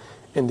idea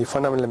in the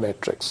fundamental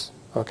matrix.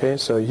 Okay,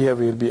 so here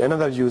will be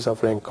another use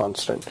of rank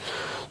constant.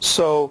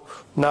 So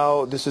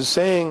now this is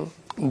saying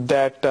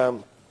that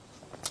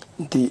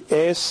the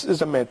S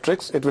is a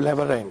matrix, it will have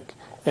a rank,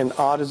 and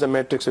R is a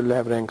matrix, it will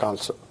have rank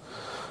also.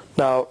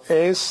 Now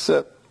S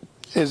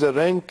is a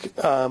rank,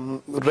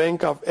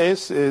 rank of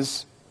S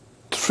is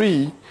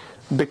 3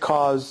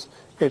 because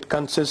it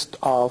consists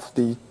of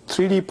the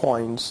 3D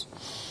points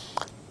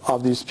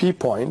of these P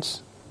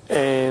points,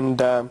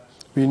 and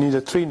we need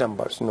the 3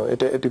 numbers.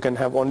 You can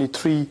have only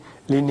 3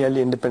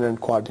 linearly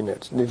independent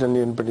coordinates,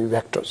 linearly independent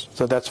vectors.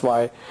 So that's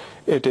why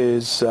it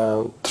is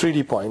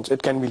 3D points.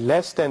 It can be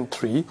less than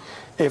 3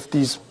 if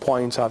these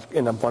points are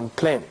in a one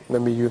plane.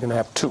 Maybe you can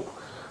have 2.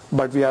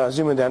 But we are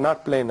assuming they are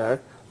not planar,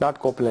 not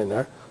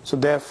coplanar. So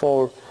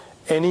therefore,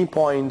 any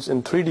points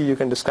in 3D you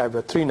can describe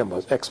with 3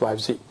 numbers, x, y,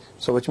 z.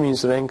 So which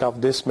means the rank of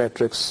this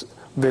matrix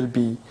will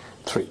be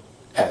 3,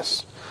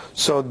 S.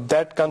 So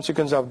that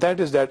consequence of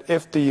that is that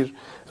if the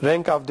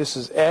rank of this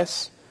is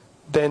S,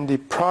 then the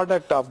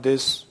product of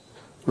this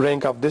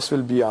rank of this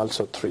will be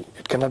also 3.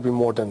 It cannot be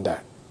more than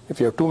that. If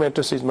you have 2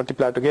 matrices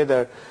multiplied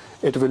together,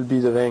 it will be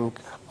the rank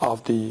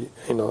of the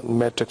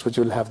matrix which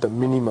will have the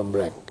minimum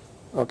rank.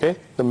 Okay,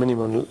 the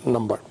minimum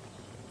number.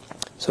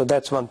 So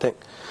that's one thing.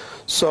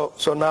 So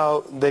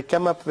now they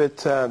come up with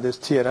this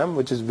theorem,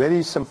 which is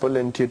very simple,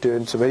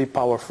 intuitive, it's very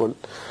powerful.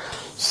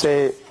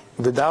 Say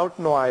without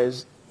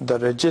noise, the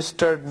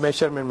registered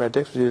measurement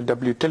matrix, which is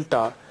W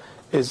tilde,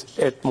 is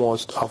at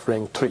most of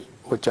rank 3,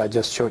 which I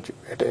just showed you.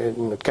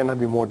 It cannot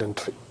be more than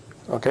 3,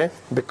 okay,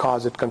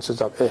 because it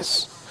consists of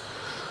S.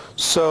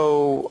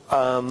 So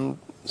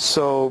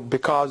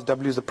because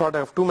W is the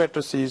product of 2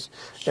 matrices,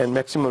 and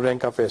maximum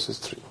rank of S is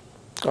 3.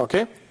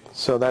 Okay,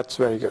 so that's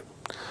very good.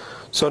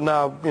 So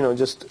now,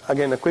 just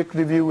again a quick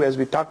review, as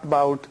we talked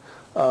about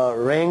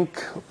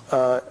rank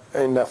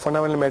in the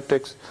fundamental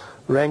matrix.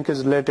 Rank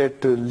is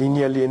related to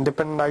linearly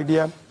independent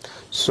idea.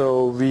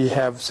 So we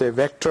have, say,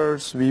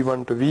 vectors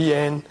v1 to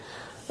vn.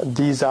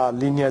 These are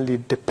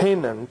linearly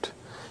dependent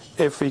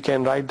if we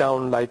can write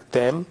down like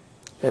them,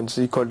 and it's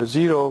equal to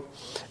 0.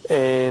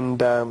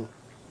 And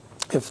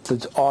if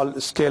all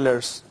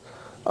scalars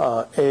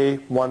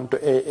a1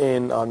 to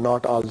an are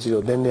not all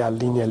 0, then they are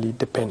linearly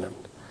dependent.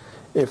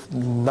 If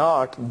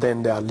not,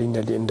 then they are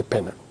linearly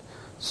independent.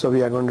 So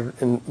we are going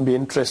to be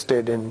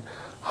interested in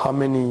how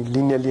many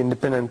linearly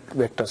independent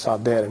vectors are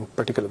there in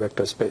particular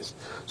vector space.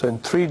 So in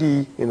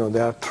 3D,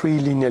 there are 3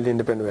 linearly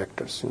independent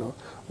vectors,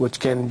 which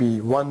can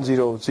be 1,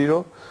 0,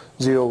 0,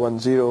 0, 1,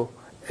 0,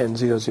 and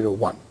 0, 0,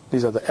 1.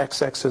 These are the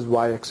x-axis,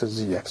 y-axis,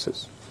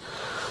 z-axis.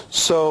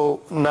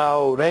 So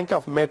now rank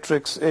of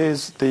matrix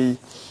is the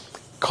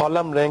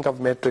column rank of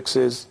matrix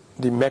is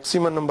the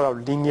maximum number of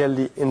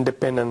linearly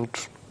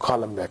independent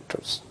column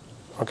vectors.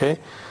 Okay.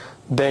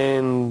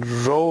 Then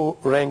row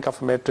rank of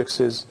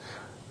matrix is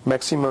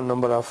maximum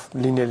number of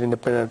linearly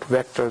independent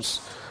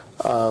vectors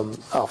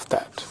of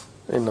that,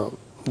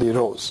 the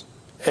rows.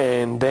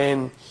 And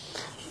then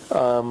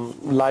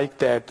like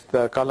that,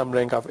 the column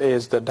rank of A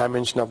is the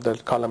dimension of the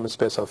column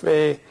space of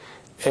A,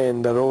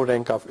 and the row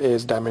rank of A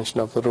is dimension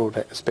of the row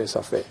space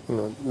of A.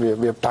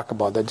 We have talked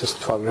about that just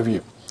for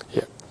review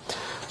here.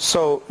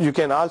 So you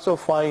can also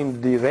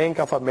find the rank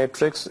of a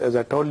matrix, as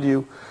I told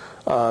you,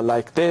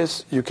 like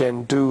this. You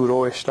can do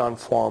row echelon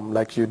form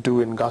like you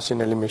do in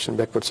Gaussian elimination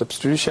backward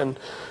substitution.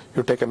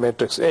 You take a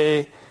matrix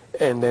A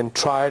and then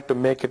try to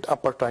make it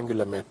upper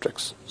triangular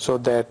matrix, so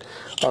that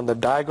on the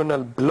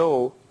diagonal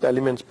below, the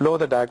elements below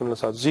the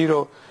diagonals are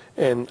 0,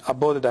 and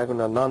above the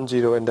diagonal are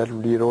non-zero, and that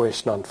will be row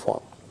echelon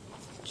form.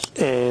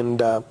 And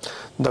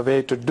the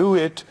way to do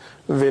it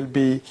will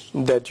be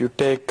that you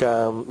take,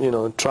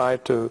 try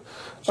to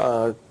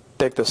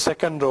take the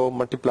second row,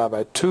 multiply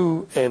by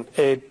 2, and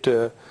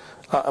add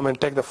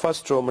take the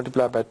first row,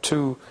 multiply by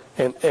 2,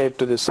 and add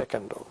to the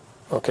second row.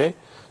 Okay,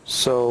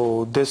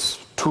 so this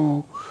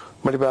 2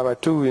 multiplied by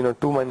 2,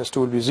 2 minus 2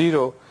 will be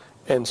 0,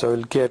 and so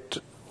we'll get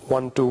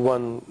 1, 2,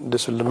 1.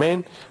 This will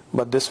remain,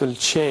 but this will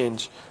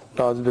change.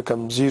 Now it will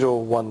become 0,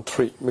 1,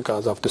 3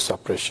 because of this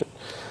operation.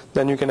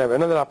 Then you can have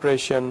another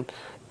operation.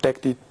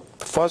 Take the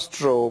first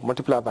row,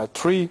 multiply by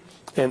 3,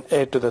 and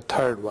add to the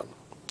third one.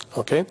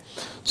 Okay,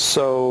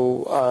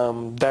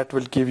 so that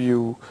will give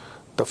you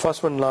the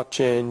first one not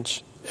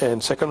change,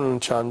 and second one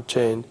can't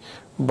change,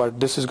 but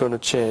this is going to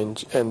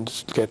change and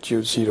get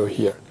you 0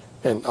 here.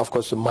 and of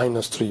course the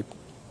minus 3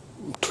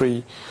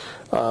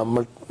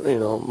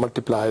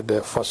 multiply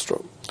the first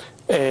row,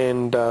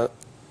 and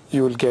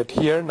you will get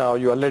here. Now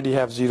you already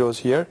have zeros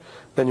here,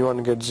 then you want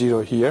to get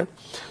 0 here.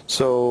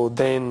 So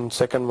then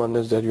second one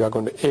is that you are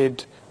going to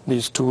add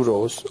these two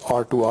rows,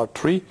 R2,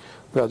 R3,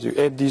 because you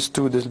add these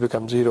two, this will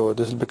become 0,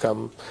 this will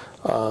become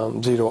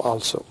 0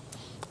 also.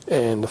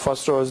 And the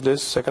first row is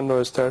this, second row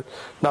is third.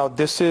 Now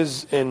this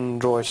is in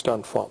row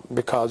echelon form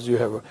because you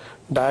have a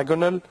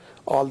diagonal,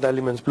 all the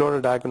elements below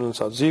the diagonals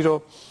are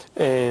 0,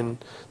 and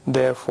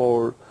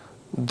therefore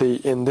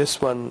in this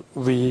one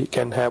we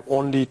can have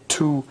only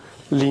two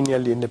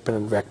linearly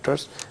independent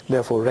vectors,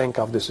 therefore rank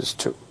of this is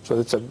 2. So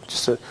it's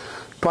just a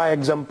try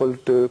example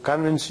to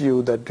convince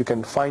you that you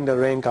can find a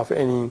rank of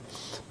any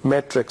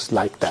matrix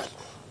like that.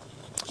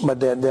 But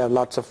there are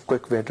lots of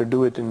quick way to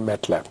do it in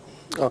MATLAB.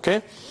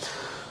 Okay.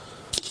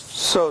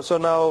 So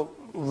now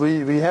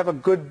we have a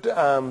good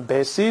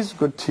basis,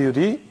 good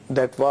theory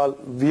that while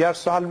we are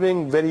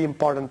solving very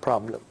important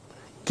problem.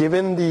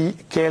 Given the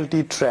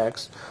KLT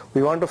tracks,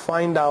 we want to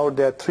find out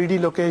their 3D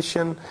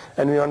location,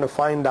 and we want to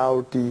find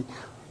out the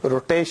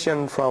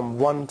rotation from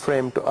one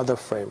frame to other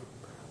frame.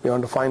 We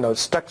want to find out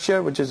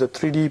structure, which is the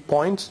 3D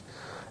points,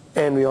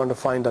 and we want to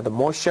find out the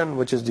motion,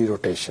 which is the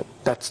rotation.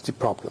 That's the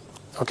problem.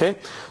 Okay.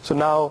 So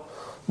now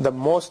the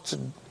most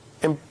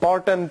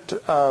important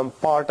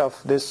part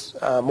of this,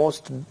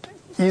 most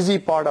easy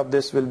part of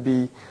this will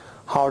be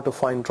how to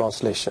find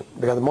translation,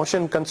 because the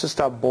motion consists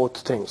of both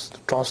things,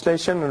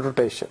 translation and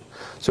rotation.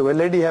 So we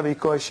already have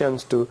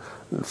equations to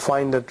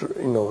find that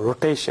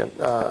rotation,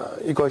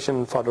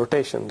 equation for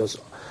rotation, those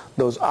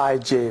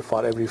ij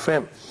for every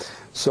frame.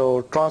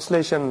 So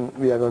translation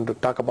we are going to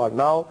talk about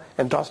now,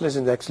 and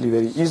translation is actually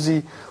very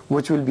easy,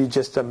 which will be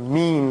just a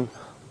mean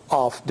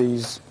of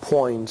these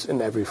points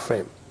in every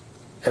frame.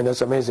 And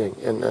that's amazing,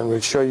 and we'll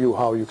show you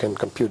how you can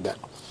compute that.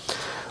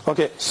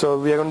 Okay, so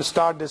we are going to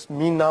start this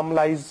mean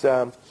normalized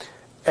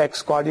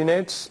x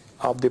coordinates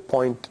of the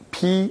point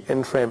P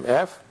in frame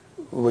F,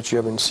 which you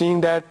have been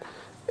seeing that,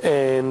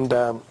 and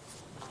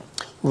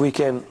we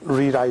can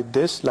rewrite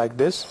this like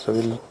this. So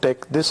we'll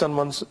take this on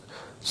one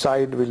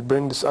side, we'll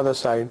bring this other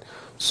side,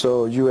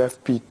 so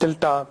UFP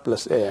tilde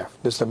plus AF.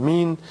 This is the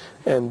mean,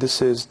 and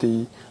this is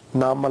the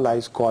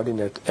normalized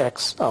coordinate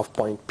x of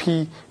point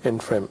P in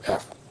frame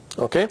F.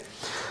 Okay,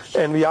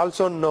 and we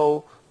also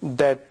know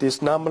that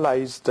this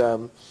normalized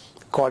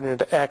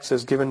coordinate x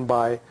is given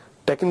by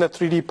taking the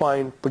 3D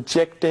point,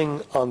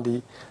 projecting on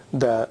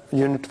the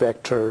unit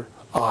vector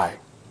I,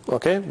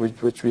 okay,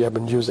 which we have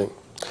been using.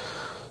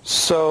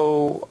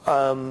 So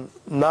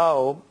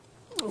now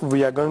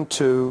we are going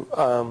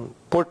to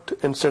put,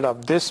 instead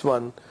of this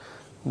one,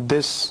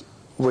 this,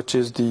 which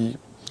is the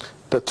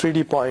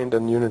 3D point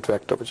and unit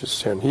vector, which is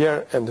shown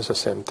here, and this is the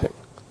same thing.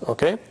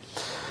 Okay,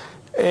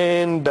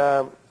 and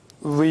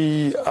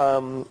we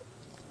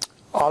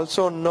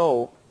also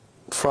know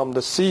from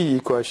the C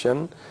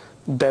equation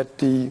that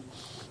the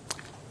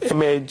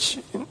image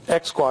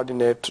x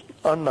coordinate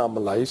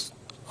unnormalized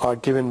are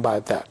given by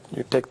that.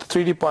 You take the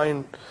 3D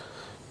point,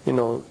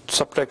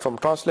 subtract from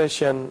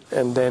translation,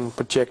 and then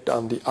project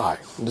on the I.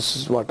 This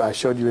is what I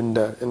showed you in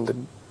the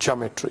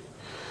geometry.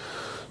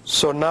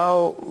 So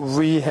now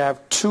we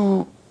have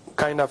two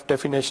kind of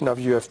definition of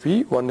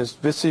UFP. One is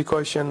this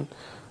equation,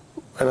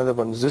 another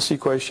one is this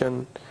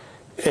equation,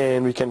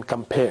 and we can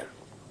compare.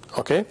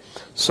 Okay,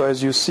 so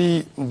as you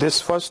see, this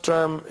first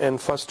term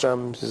and first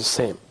term is the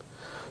same,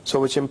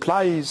 so which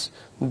implies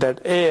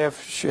that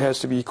AF has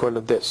to be equal to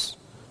this.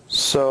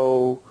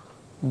 So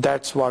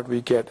that's what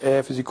we get.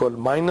 AF is equal to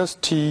minus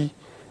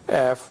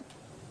TF,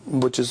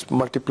 which is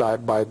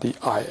multiplied by the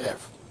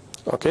IF.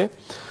 Okay,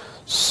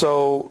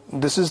 so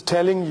this is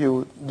telling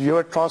you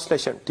your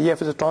translation.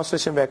 TF is a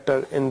translation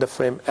vector in the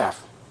frame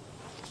F.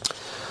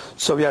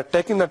 So we are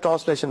taking the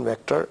translation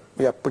vector,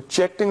 we are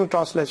projecting the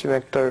translation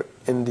vector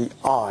in the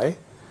I,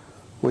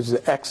 which is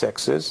the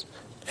x-axis,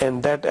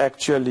 and that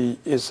actually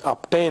is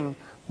obtained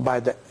by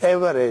the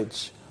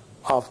average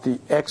of the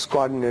x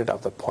coordinate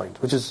of the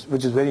point, which is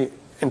very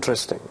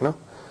interesting.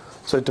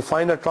 So to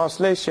find a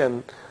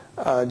translation,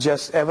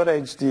 just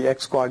average the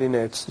x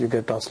coordinates, you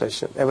get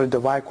translation. Average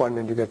the y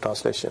coordinate, you get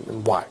translation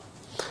in y.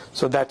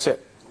 So that's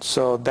it.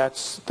 So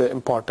that's the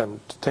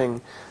important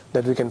thing,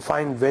 that we can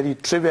find very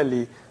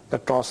trivially the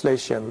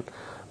translation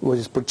which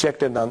is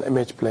projected on the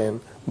image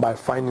plane by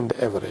finding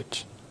the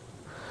average.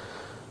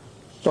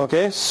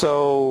 Okay,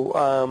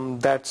 so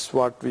that's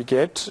what we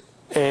get,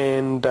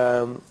 and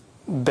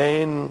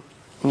then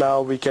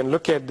now we can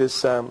look at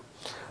this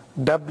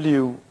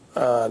W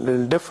a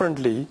little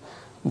differently,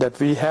 that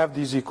we have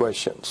these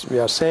equations. We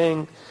are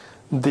saying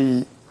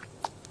the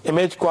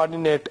image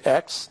coordinate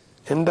x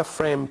in the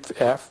frame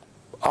F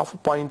of a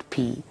point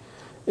P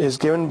is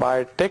given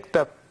by, take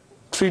the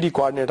 3D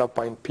coordinate of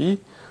point P,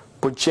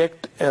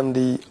 project in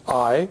the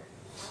I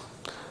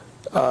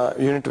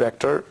unit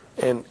vector,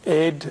 and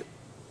add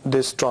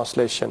this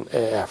translation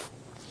AF.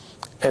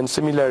 And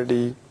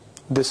similarly,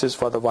 this is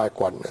for the y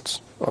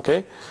coordinates.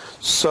 Okay,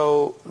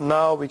 so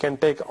now we can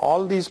take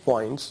all these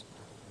points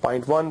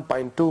point 1,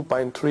 point 2,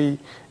 point 3,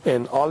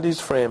 and all these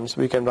frames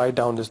we can write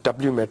down this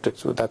W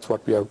matrix. So that's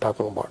what we are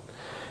talking about.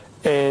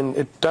 And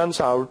it turns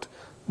out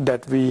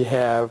that we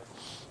have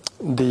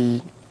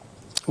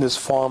this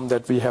form,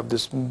 that we have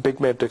this big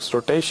matrix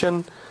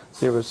rotation,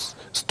 we have a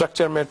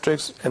structure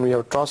matrix, and we have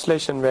a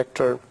translation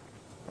vector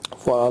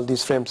for all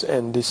these frames,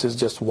 and this is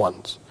just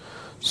ones.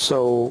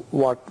 So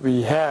what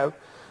we have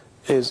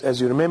is,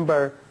 as you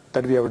remember,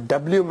 that we have a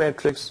W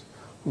matrix,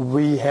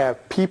 we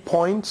have P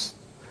points,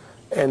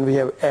 and we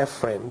have F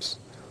frames.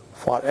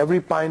 For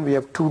every point we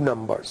have two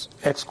numbers,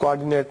 X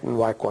coordinate and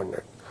Y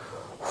coordinate.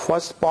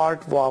 First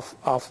part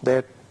of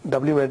that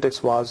W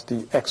matrix was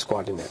the X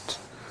coordinate.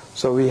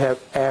 So we have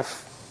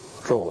F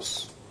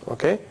rows,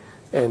 okay,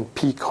 and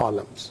P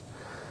columns.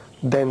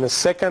 Then the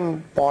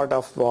second part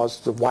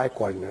was the Y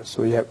coordinate.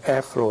 So we have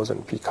F rows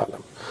and P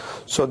column.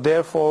 So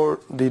therefore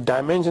the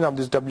dimension of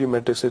this W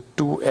matrix is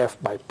 2F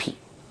by P,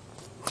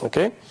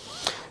 okay.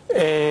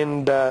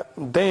 And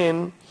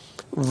then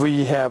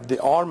we have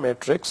the R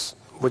matrix,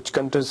 which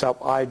consists of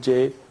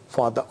IJ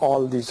for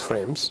all these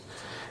frames,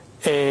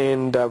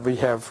 and we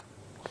have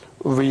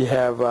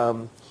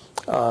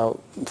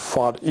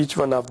for each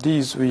one of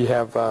these we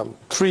have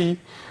three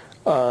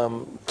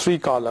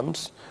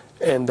columns,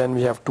 and then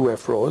we have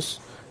 2F rows,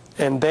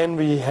 and then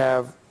we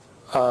have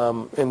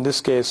in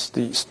this case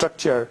the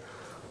structure,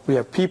 we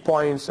have P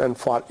points, and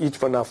for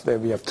each one of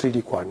them we have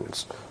 3D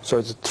coordinates. So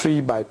it's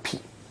 3 by P.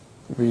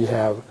 We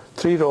have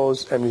 3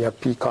 rows and we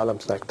have P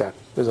columns like that.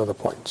 These are the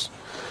points.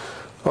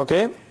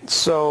 Okay,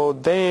 so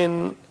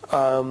then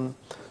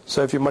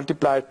so if you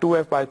multiply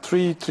 2F by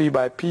 3, 3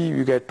 by P,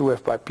 you get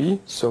 2F by P,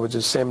 so which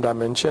is same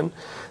dimension.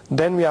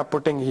 Then we are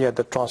putting here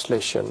the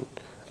translation,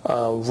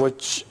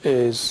 which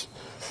is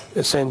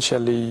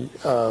essentially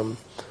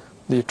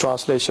the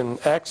translation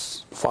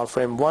X for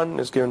frame 1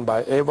 is given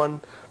by A1,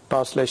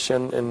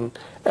 translation in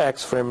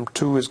X frame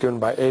 2 is given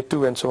by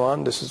A2, and so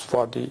on. This is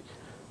for the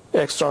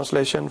X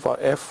translation for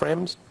F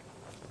frames,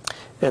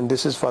 and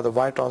this is for the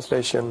Y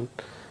translation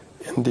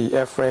in the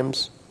F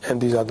frames, and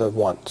these are the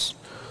ones.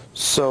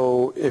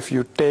 So if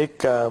you take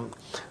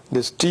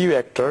this T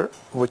vector,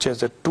 which has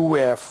the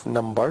 2F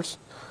numbers,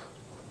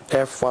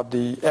 F for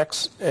the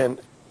X and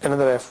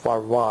another F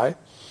for Y,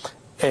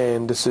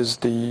 and this is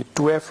the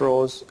 2F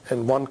rows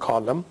and 1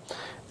 column,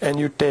 and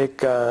you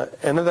take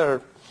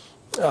another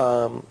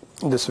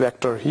this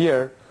vector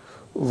here,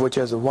 which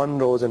has 1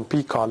 rows and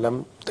P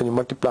column, then you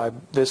multiply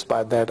this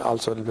by that,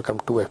 also it will become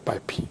 2F by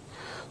P.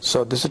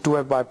 So this is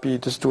 2F by P,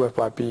 this is 2F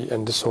by P,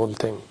 and this whole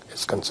thing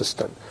is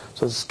consistent.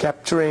 So it's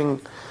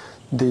capturing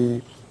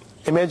the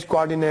image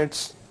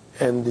coordinates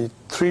and the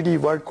 3D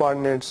word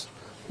coordinates,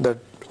 the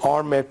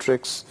R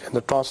matrix and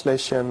the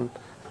translation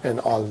and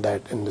all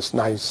that in this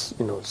nice,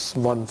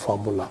 one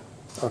formula.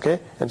 Okay,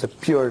 it's a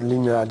pure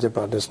linear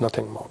algebra, there's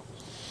nothing more.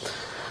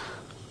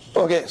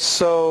 Okay,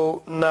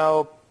 so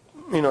now,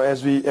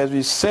 as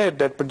we said,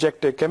 that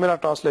projected camera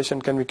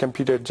translation can be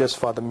computed just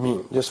for the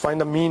mean. Just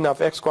find the mean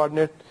of X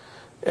coordinate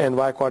and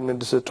Y coordinate.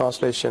 This is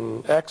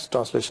translation X,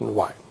 translation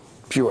Y,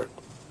 pure.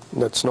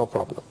 That's no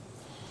problem.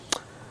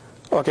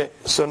 Okay,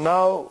 so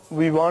now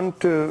we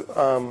want to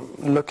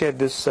look at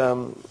this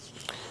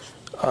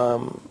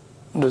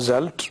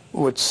result,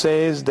 which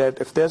says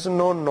that if there's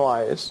no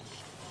noise,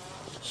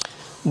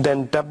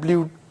 then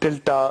W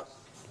tilde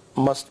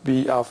must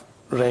be of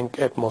rank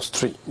at most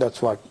 3.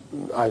 That's what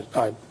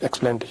I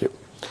explained to you.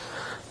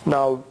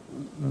 Now,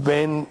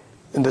 when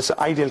in this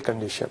ideal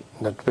condition,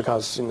 that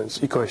because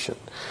it's equation.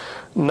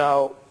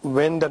 Now,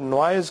 when the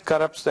noise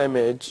corrupts the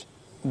image,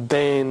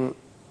 then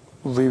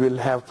we will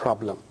have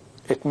problem.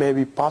 It may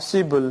be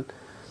possible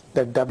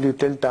that W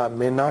tilde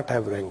may not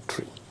have rank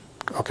 3.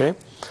 Okay,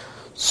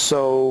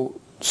 so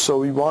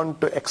we want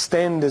to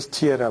extend this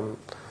theorem,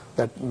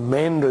 that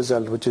main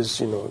result, which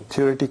is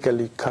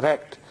theoretically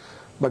correct,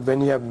 but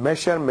when you have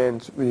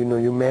measurements,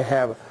 you may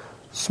have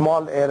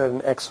small error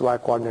in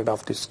XY coordinate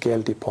of the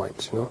scale T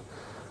points,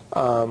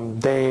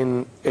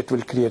 then it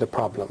will create a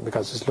problem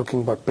because it's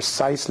looking for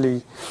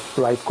precisely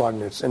right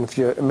coordinates, and if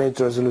your image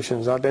resolution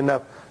is not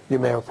enough, you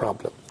may have a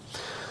problem.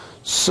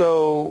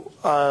 So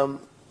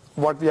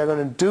what we are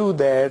going to do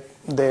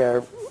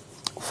there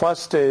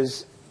first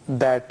is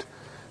that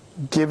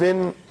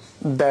given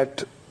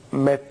that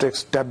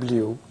matrix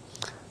W,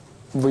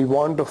 we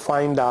want to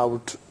find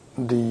out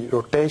the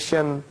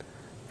rotation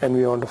and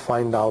we want to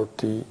find out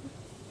the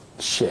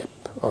shape.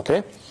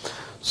 Okay,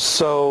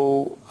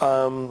 so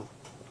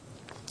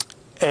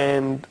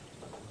and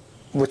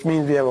which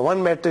means we have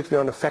one matrix, we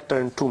want to factor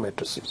in 2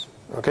 matrices.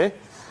 Okay,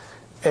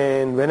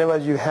 and whenever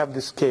you have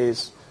this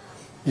case,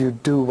 you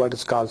do what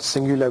is called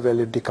singular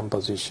value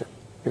decomposition.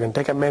 You can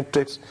take a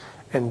matrix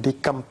and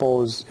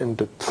decompose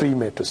into 3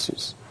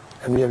 matrices,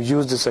 and we have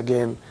used this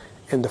again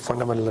in the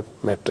fundamental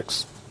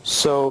matrix.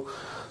 So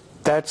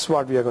that's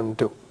what we are going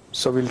to do.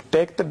 So we'll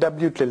take the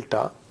W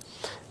tilde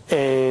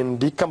and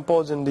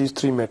decompose in these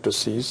 3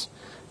 matrices,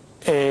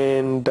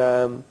 and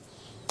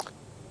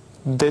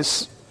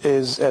this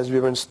is, as we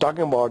were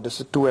talking about, this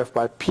is 2F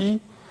by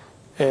P,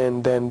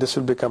 and then this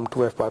will become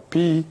 2F by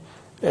P,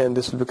 and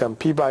this will become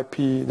P by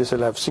P. This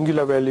will have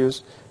singular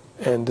values,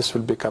 and this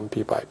will become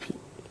P by P.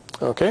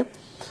 Okay,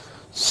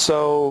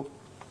 so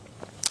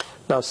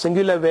now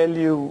singular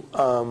value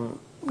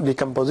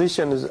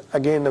decomposition is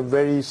again a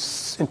very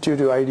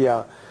intuitive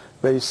idea,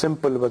 very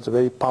simple, but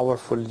very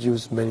powerful,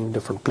 used many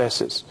different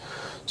places.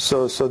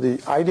 So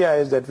the idea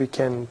is that we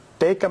can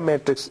take a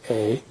matrix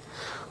A,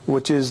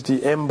 which is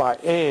the m by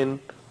n,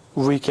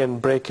 we can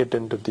break it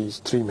into these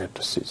three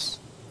matrices.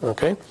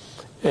 Okay,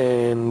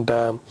 and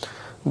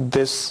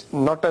this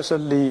not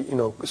necessarily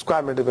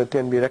square matrix, but it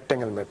can be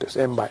rectangle matrix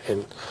m by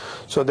n.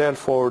 So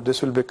therefore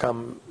this will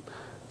become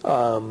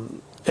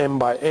m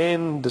by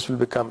n, this will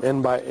become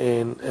n by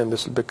n, and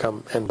this will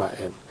become n by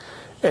n.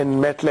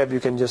 In MATLAB you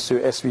can just say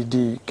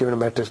SVD given a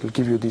matrix will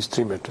give you these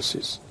three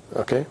matrices,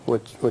 okay,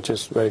 which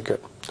is very good.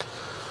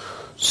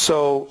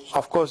 So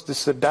of course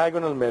this is a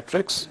diagonal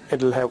matrix.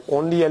 It will have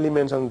only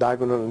elements on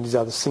diagonal, and these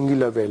are the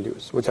singular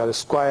values, which are the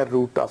square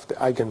root of the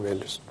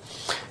eigenvalues.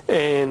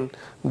 And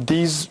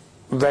these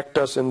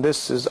vectors in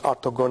this is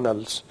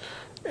orthogonals,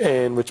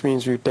 and which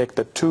means we take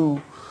the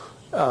two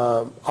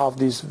of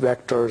these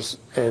vectors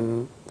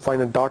and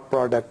find a dot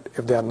product.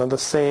 If they are not the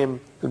same,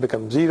 it will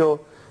become 0.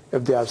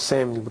 If they are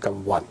same, it will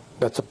become 1.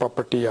 That's a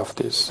property of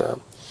these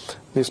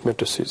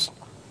matrices.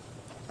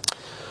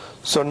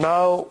 So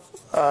now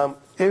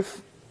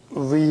if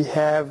we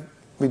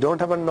don't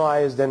have a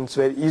noise, then it's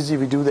very easy.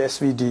 We do the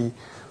SVD,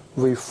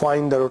 we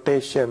find the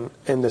rotation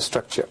in the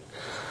structure.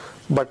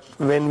 But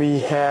when we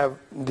have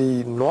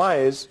the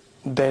noise,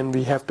 then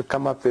we have to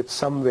come up with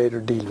some way to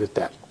deal with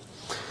that.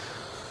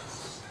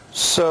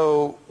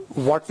 So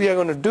what we are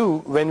going to do,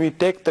 when we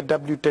take the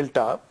W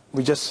tilde,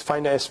 we just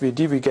find a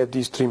SVD, we get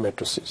these three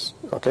matrices,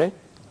 okay?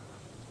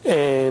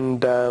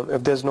 And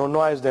if there's no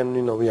noise,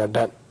 then we are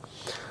done.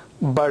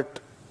 But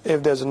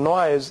if there's a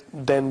noise,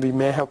 then we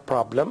may have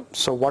problem.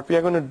 So what we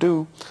are going to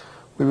do,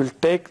 we will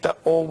take the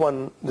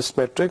O1, this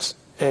matrix,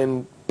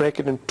 and break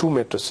it in two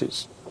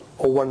matrices,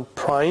 O1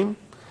 prime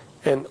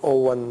and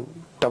O1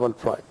 double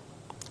prime,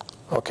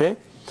 okay?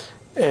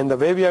 And the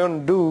way we are going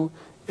to do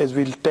is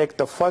we'll take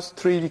the first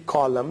three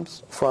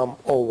columns from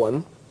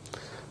O1,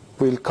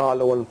 we'll call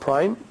O1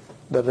 prime.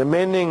 The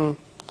remaining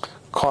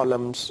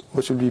columns,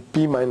 which will be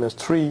P minus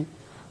 3,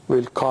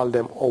 we'll call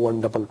them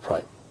O1 double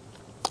prime,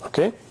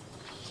 okay?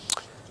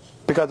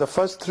 Because the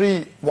first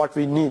three, what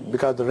we need,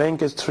 because the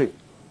rank is 3,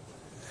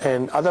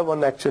 and other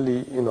one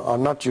actually are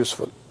not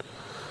useful.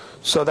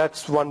 So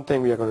that's one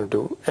thing we are going to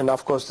do. And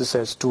of course this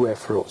has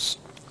 2F rows.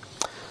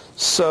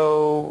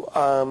 So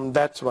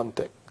that's one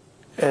thing.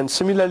 And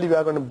similarly we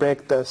are going to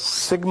break the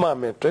sigma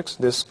matrix,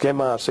 this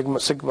gamma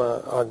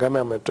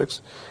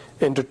matrix,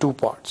 into two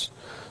parts.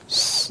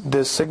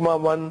 This sigma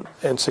 1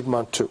 and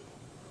sigma 2,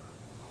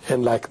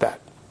 and like that,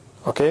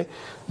 okay?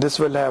 This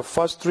will have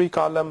first three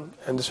columns,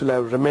 and this will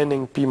have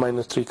remaining P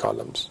minus 3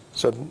 columns.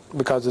 So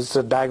because it's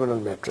a diagonal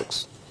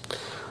matrix,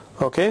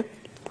 okay?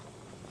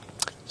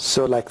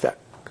 So like that.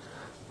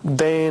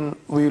 Then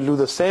we will do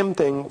the same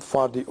thing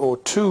for the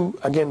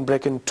O2, again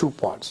break in two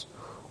parts,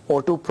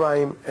 O2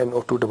 prime and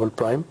O2 double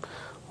prime,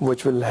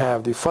 which will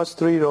have the first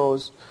 3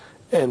 rows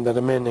and the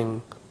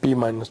remaining P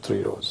minus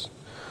 3 rows.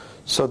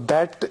 So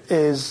that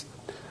is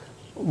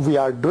we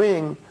are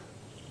doing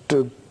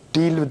to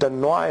deal with the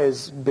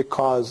noise,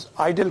 because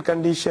ideal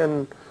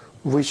condition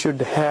we should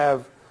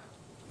have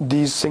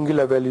these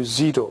singular values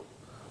 0,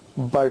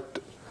 but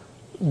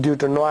due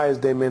to noise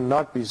they may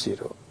not be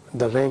 0.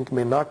 The rank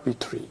may not be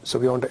 3. So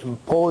we want to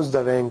impose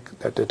the rank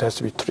that it has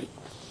to be 3.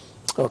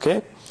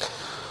 Okay?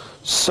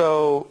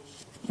 So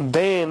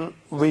then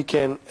we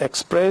can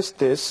express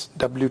this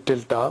W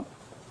tilde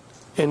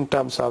in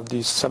terms of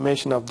the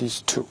summation of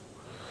these two.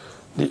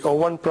 The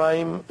O1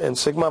 prime and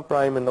sigma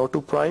prime and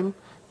O2 prime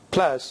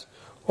plus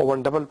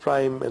O1 double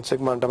prime and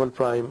sigma double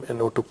prime and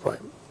O2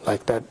 prime,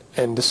 like that.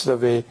 And this is the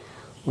way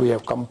we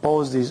have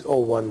composed these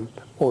O1,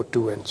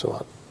 O2 and so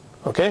on.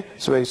 Okay?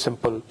 It's a very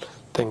simple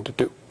thing to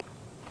do.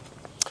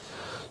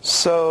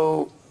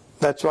 So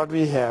that's what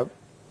we have.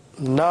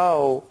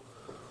 Now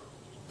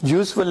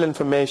useful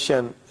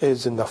information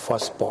is in the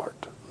first part.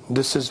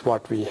 This is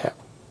what we have.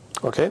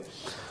 Okay?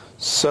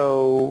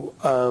 So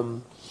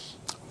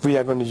we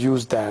are going to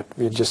use that.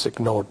 We just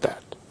ignored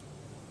that.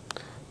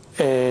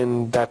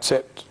 And that's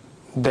it.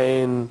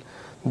 Then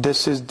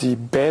this is the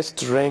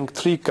best rank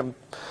 3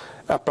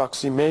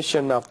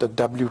 approximation of the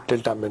W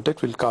tilde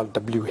matrix. We'll call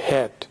W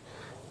hat.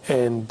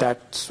 And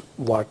that's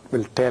what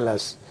will tell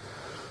us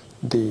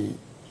the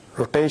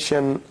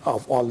rotation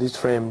of all these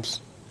frames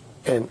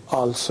and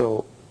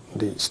also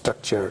the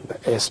structure, the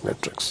S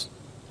matrix.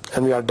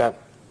 And we are done.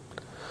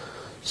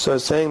 So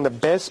it's saying the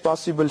best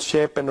possible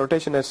shape and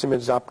rotation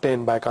estimate is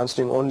obtained by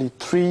considering only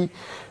 3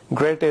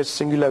 greatest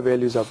singular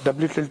values of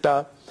W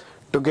tilde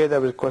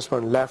together with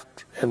corresponding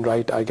left and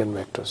right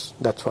eigenvectors.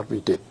 That's what we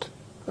did.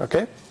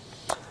 Okay?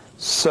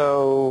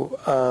 So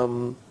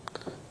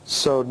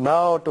so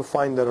now to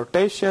find the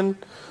rotation,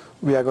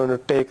 we are going to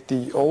take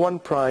the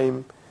O1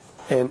 prime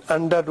and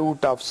under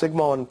root of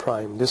sigma 1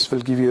 prime. This will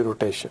give you a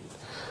rotation.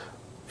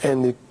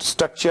 And the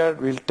structure,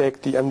 we'll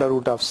take the under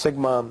root of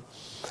sigma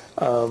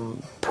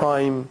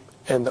prime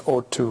and the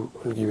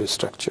O2 will give you a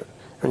structure.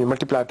 When you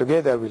multiply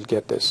together, we'll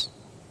get this.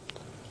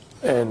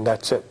 And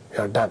that's it, we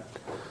are done.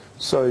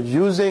 So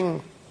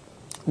using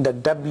the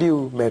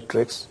W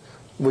matrix,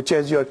 which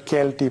has your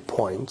KLT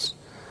points,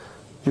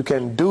 you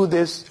can do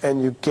this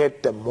and you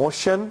get the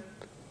motion,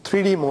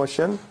 3D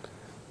motion,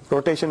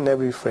 rotation in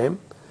every frame,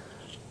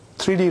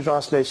 3D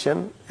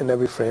translation in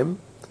every frame,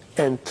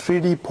 and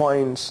 3D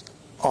points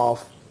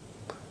of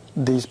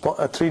these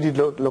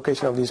 3D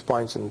location of these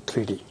points in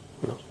 3D,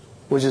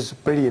 which is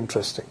pretty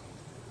interesting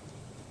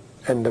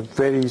and a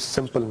very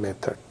simple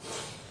method.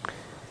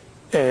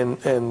 And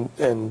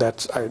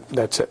that's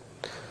it.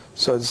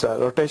 So it's a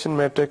rotation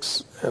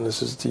matrix, and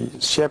this is the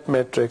shape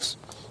matrix,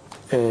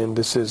 and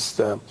this is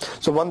the.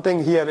 So one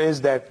thing here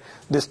is that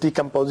this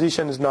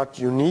decomposition is not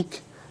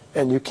unique,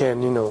 and you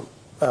can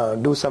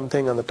do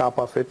something on the top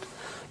of it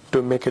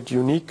to make it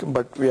unique,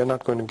 but we are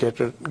not going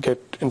to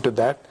get into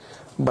that.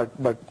 But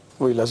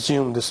we'll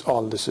assume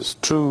all this is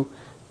true,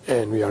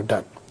 and we are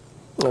done.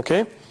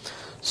 Okay,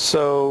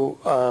 so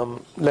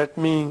let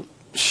me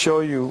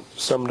show you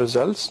some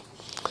results,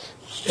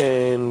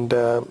 and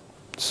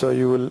so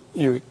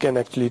you can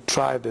actually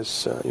try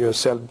this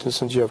yourself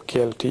since you have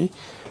KLT,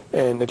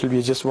 and it will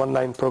be just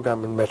one-line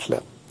program in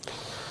MATLAB.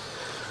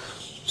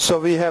 So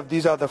we have,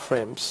 these are the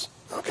frames,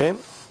 okay,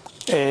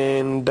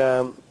 and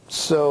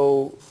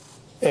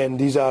and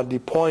these are the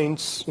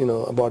points,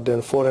 about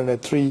the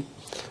 403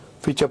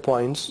 feature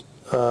points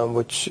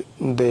which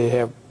they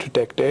have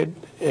detected,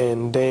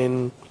 and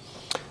then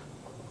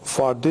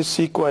for this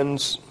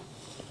sequence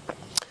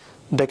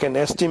they can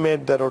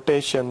estimate the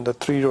rotation, the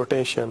 3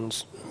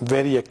 rotations,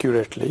 very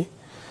accurately.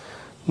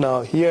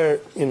 Now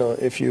here,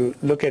 if you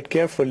look at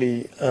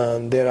carefully,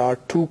 there are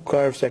 2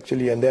 curves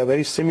actually, and they are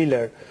very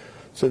similar,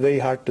 so very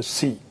hard to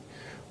see.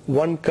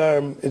 One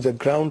curve is a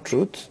ground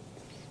truth,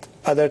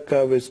 other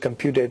curve is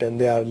computed, and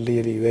they are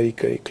really very,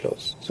 very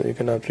close, so you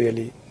cannot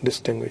really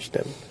distinguish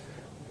them.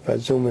 If I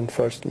zoom in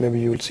first, maybe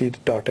you will see the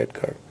dotted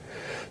curve.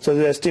 So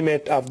the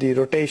estimate of the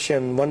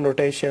rotation, one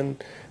rotation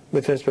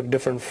with respect to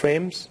different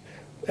frames,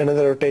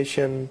 another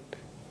rotation,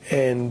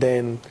 and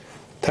then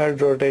third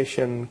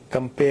rotation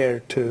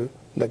compared to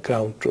the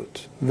ground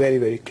truth, very,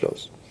 very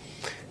close.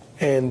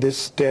 And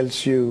this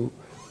tells you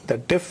the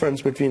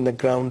difference between the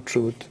ground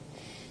truth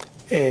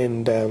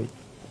and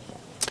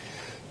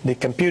the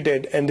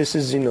computed, and this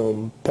is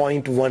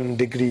 0.1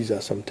 degrees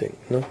or something.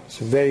 It's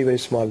a very, very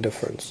small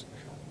difference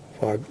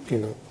for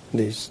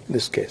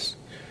this case.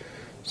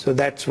 So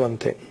that's one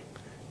thing.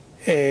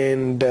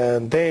 And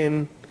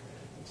then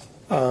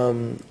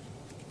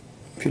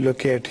if you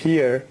look at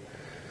here,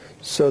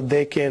 so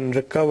they can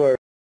recover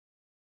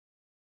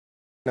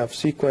enough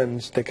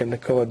sequence, they can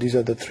recover, these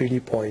are the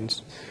 3D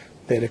points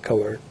they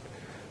recovered.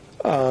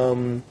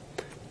 And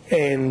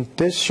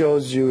this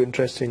shows you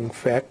interesting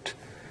fact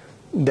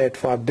that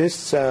for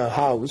this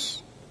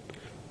house,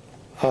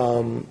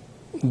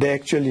 they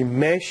actually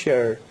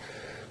measure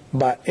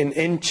in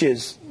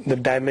inches the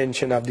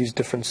dimension of these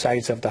different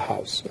sides of the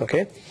house.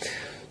 Okay,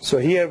 so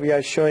here we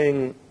are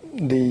showing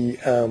the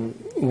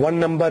one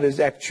number is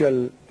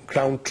actual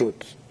ground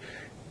truth,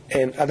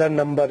 and other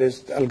number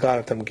is the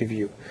algorithm give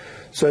you.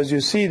 So as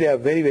you see, they are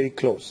very, very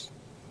close.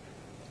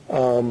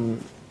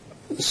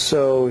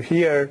 So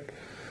here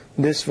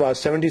this was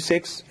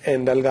 76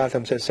 and the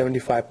algorithm says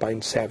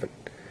 75.7.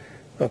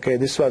 Okay,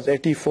 this was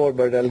 84,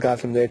 but the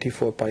algorithm is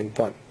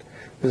 84.1.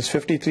 This is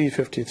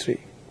 53,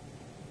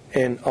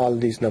 and all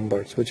these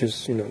numbers, which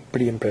is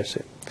pretty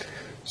impressive.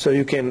 So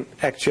you can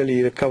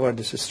actually recover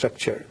this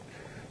structure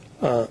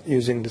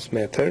using this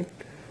method,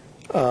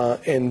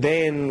 and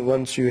then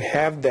once you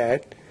have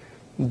that,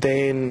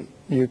 then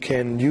you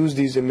can use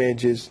these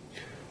images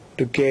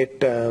to get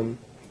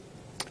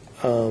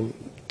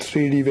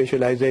 3D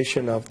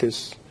visualization of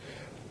this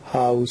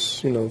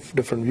house,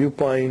 different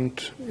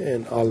viewpoint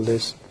and all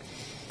this.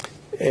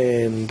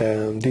 And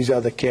these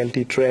are the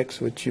KLT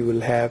tracks which you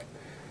will have.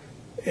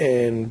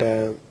 And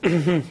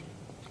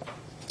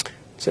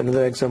it's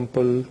another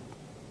example.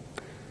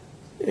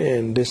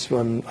 And this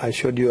one I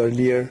showed you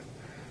earlier.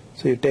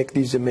 So you take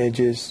these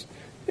images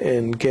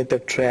and get the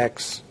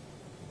tracks,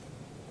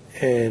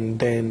 and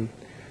then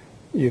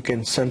you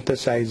can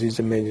synthesize these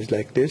images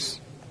like this.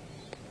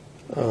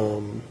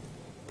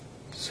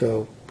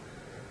 So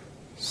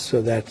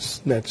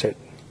that's it.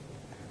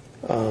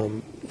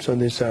 So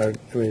these are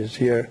images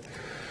here.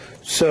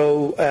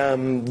 So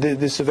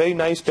this is a very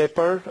nice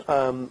paper.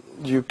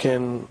 You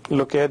can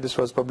look at. This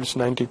was published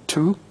in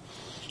 '92,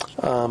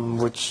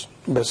 which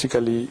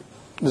basically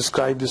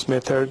described this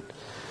method.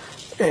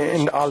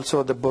 And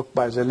also the book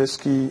by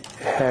Zaleski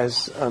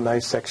has a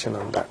nice section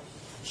on that.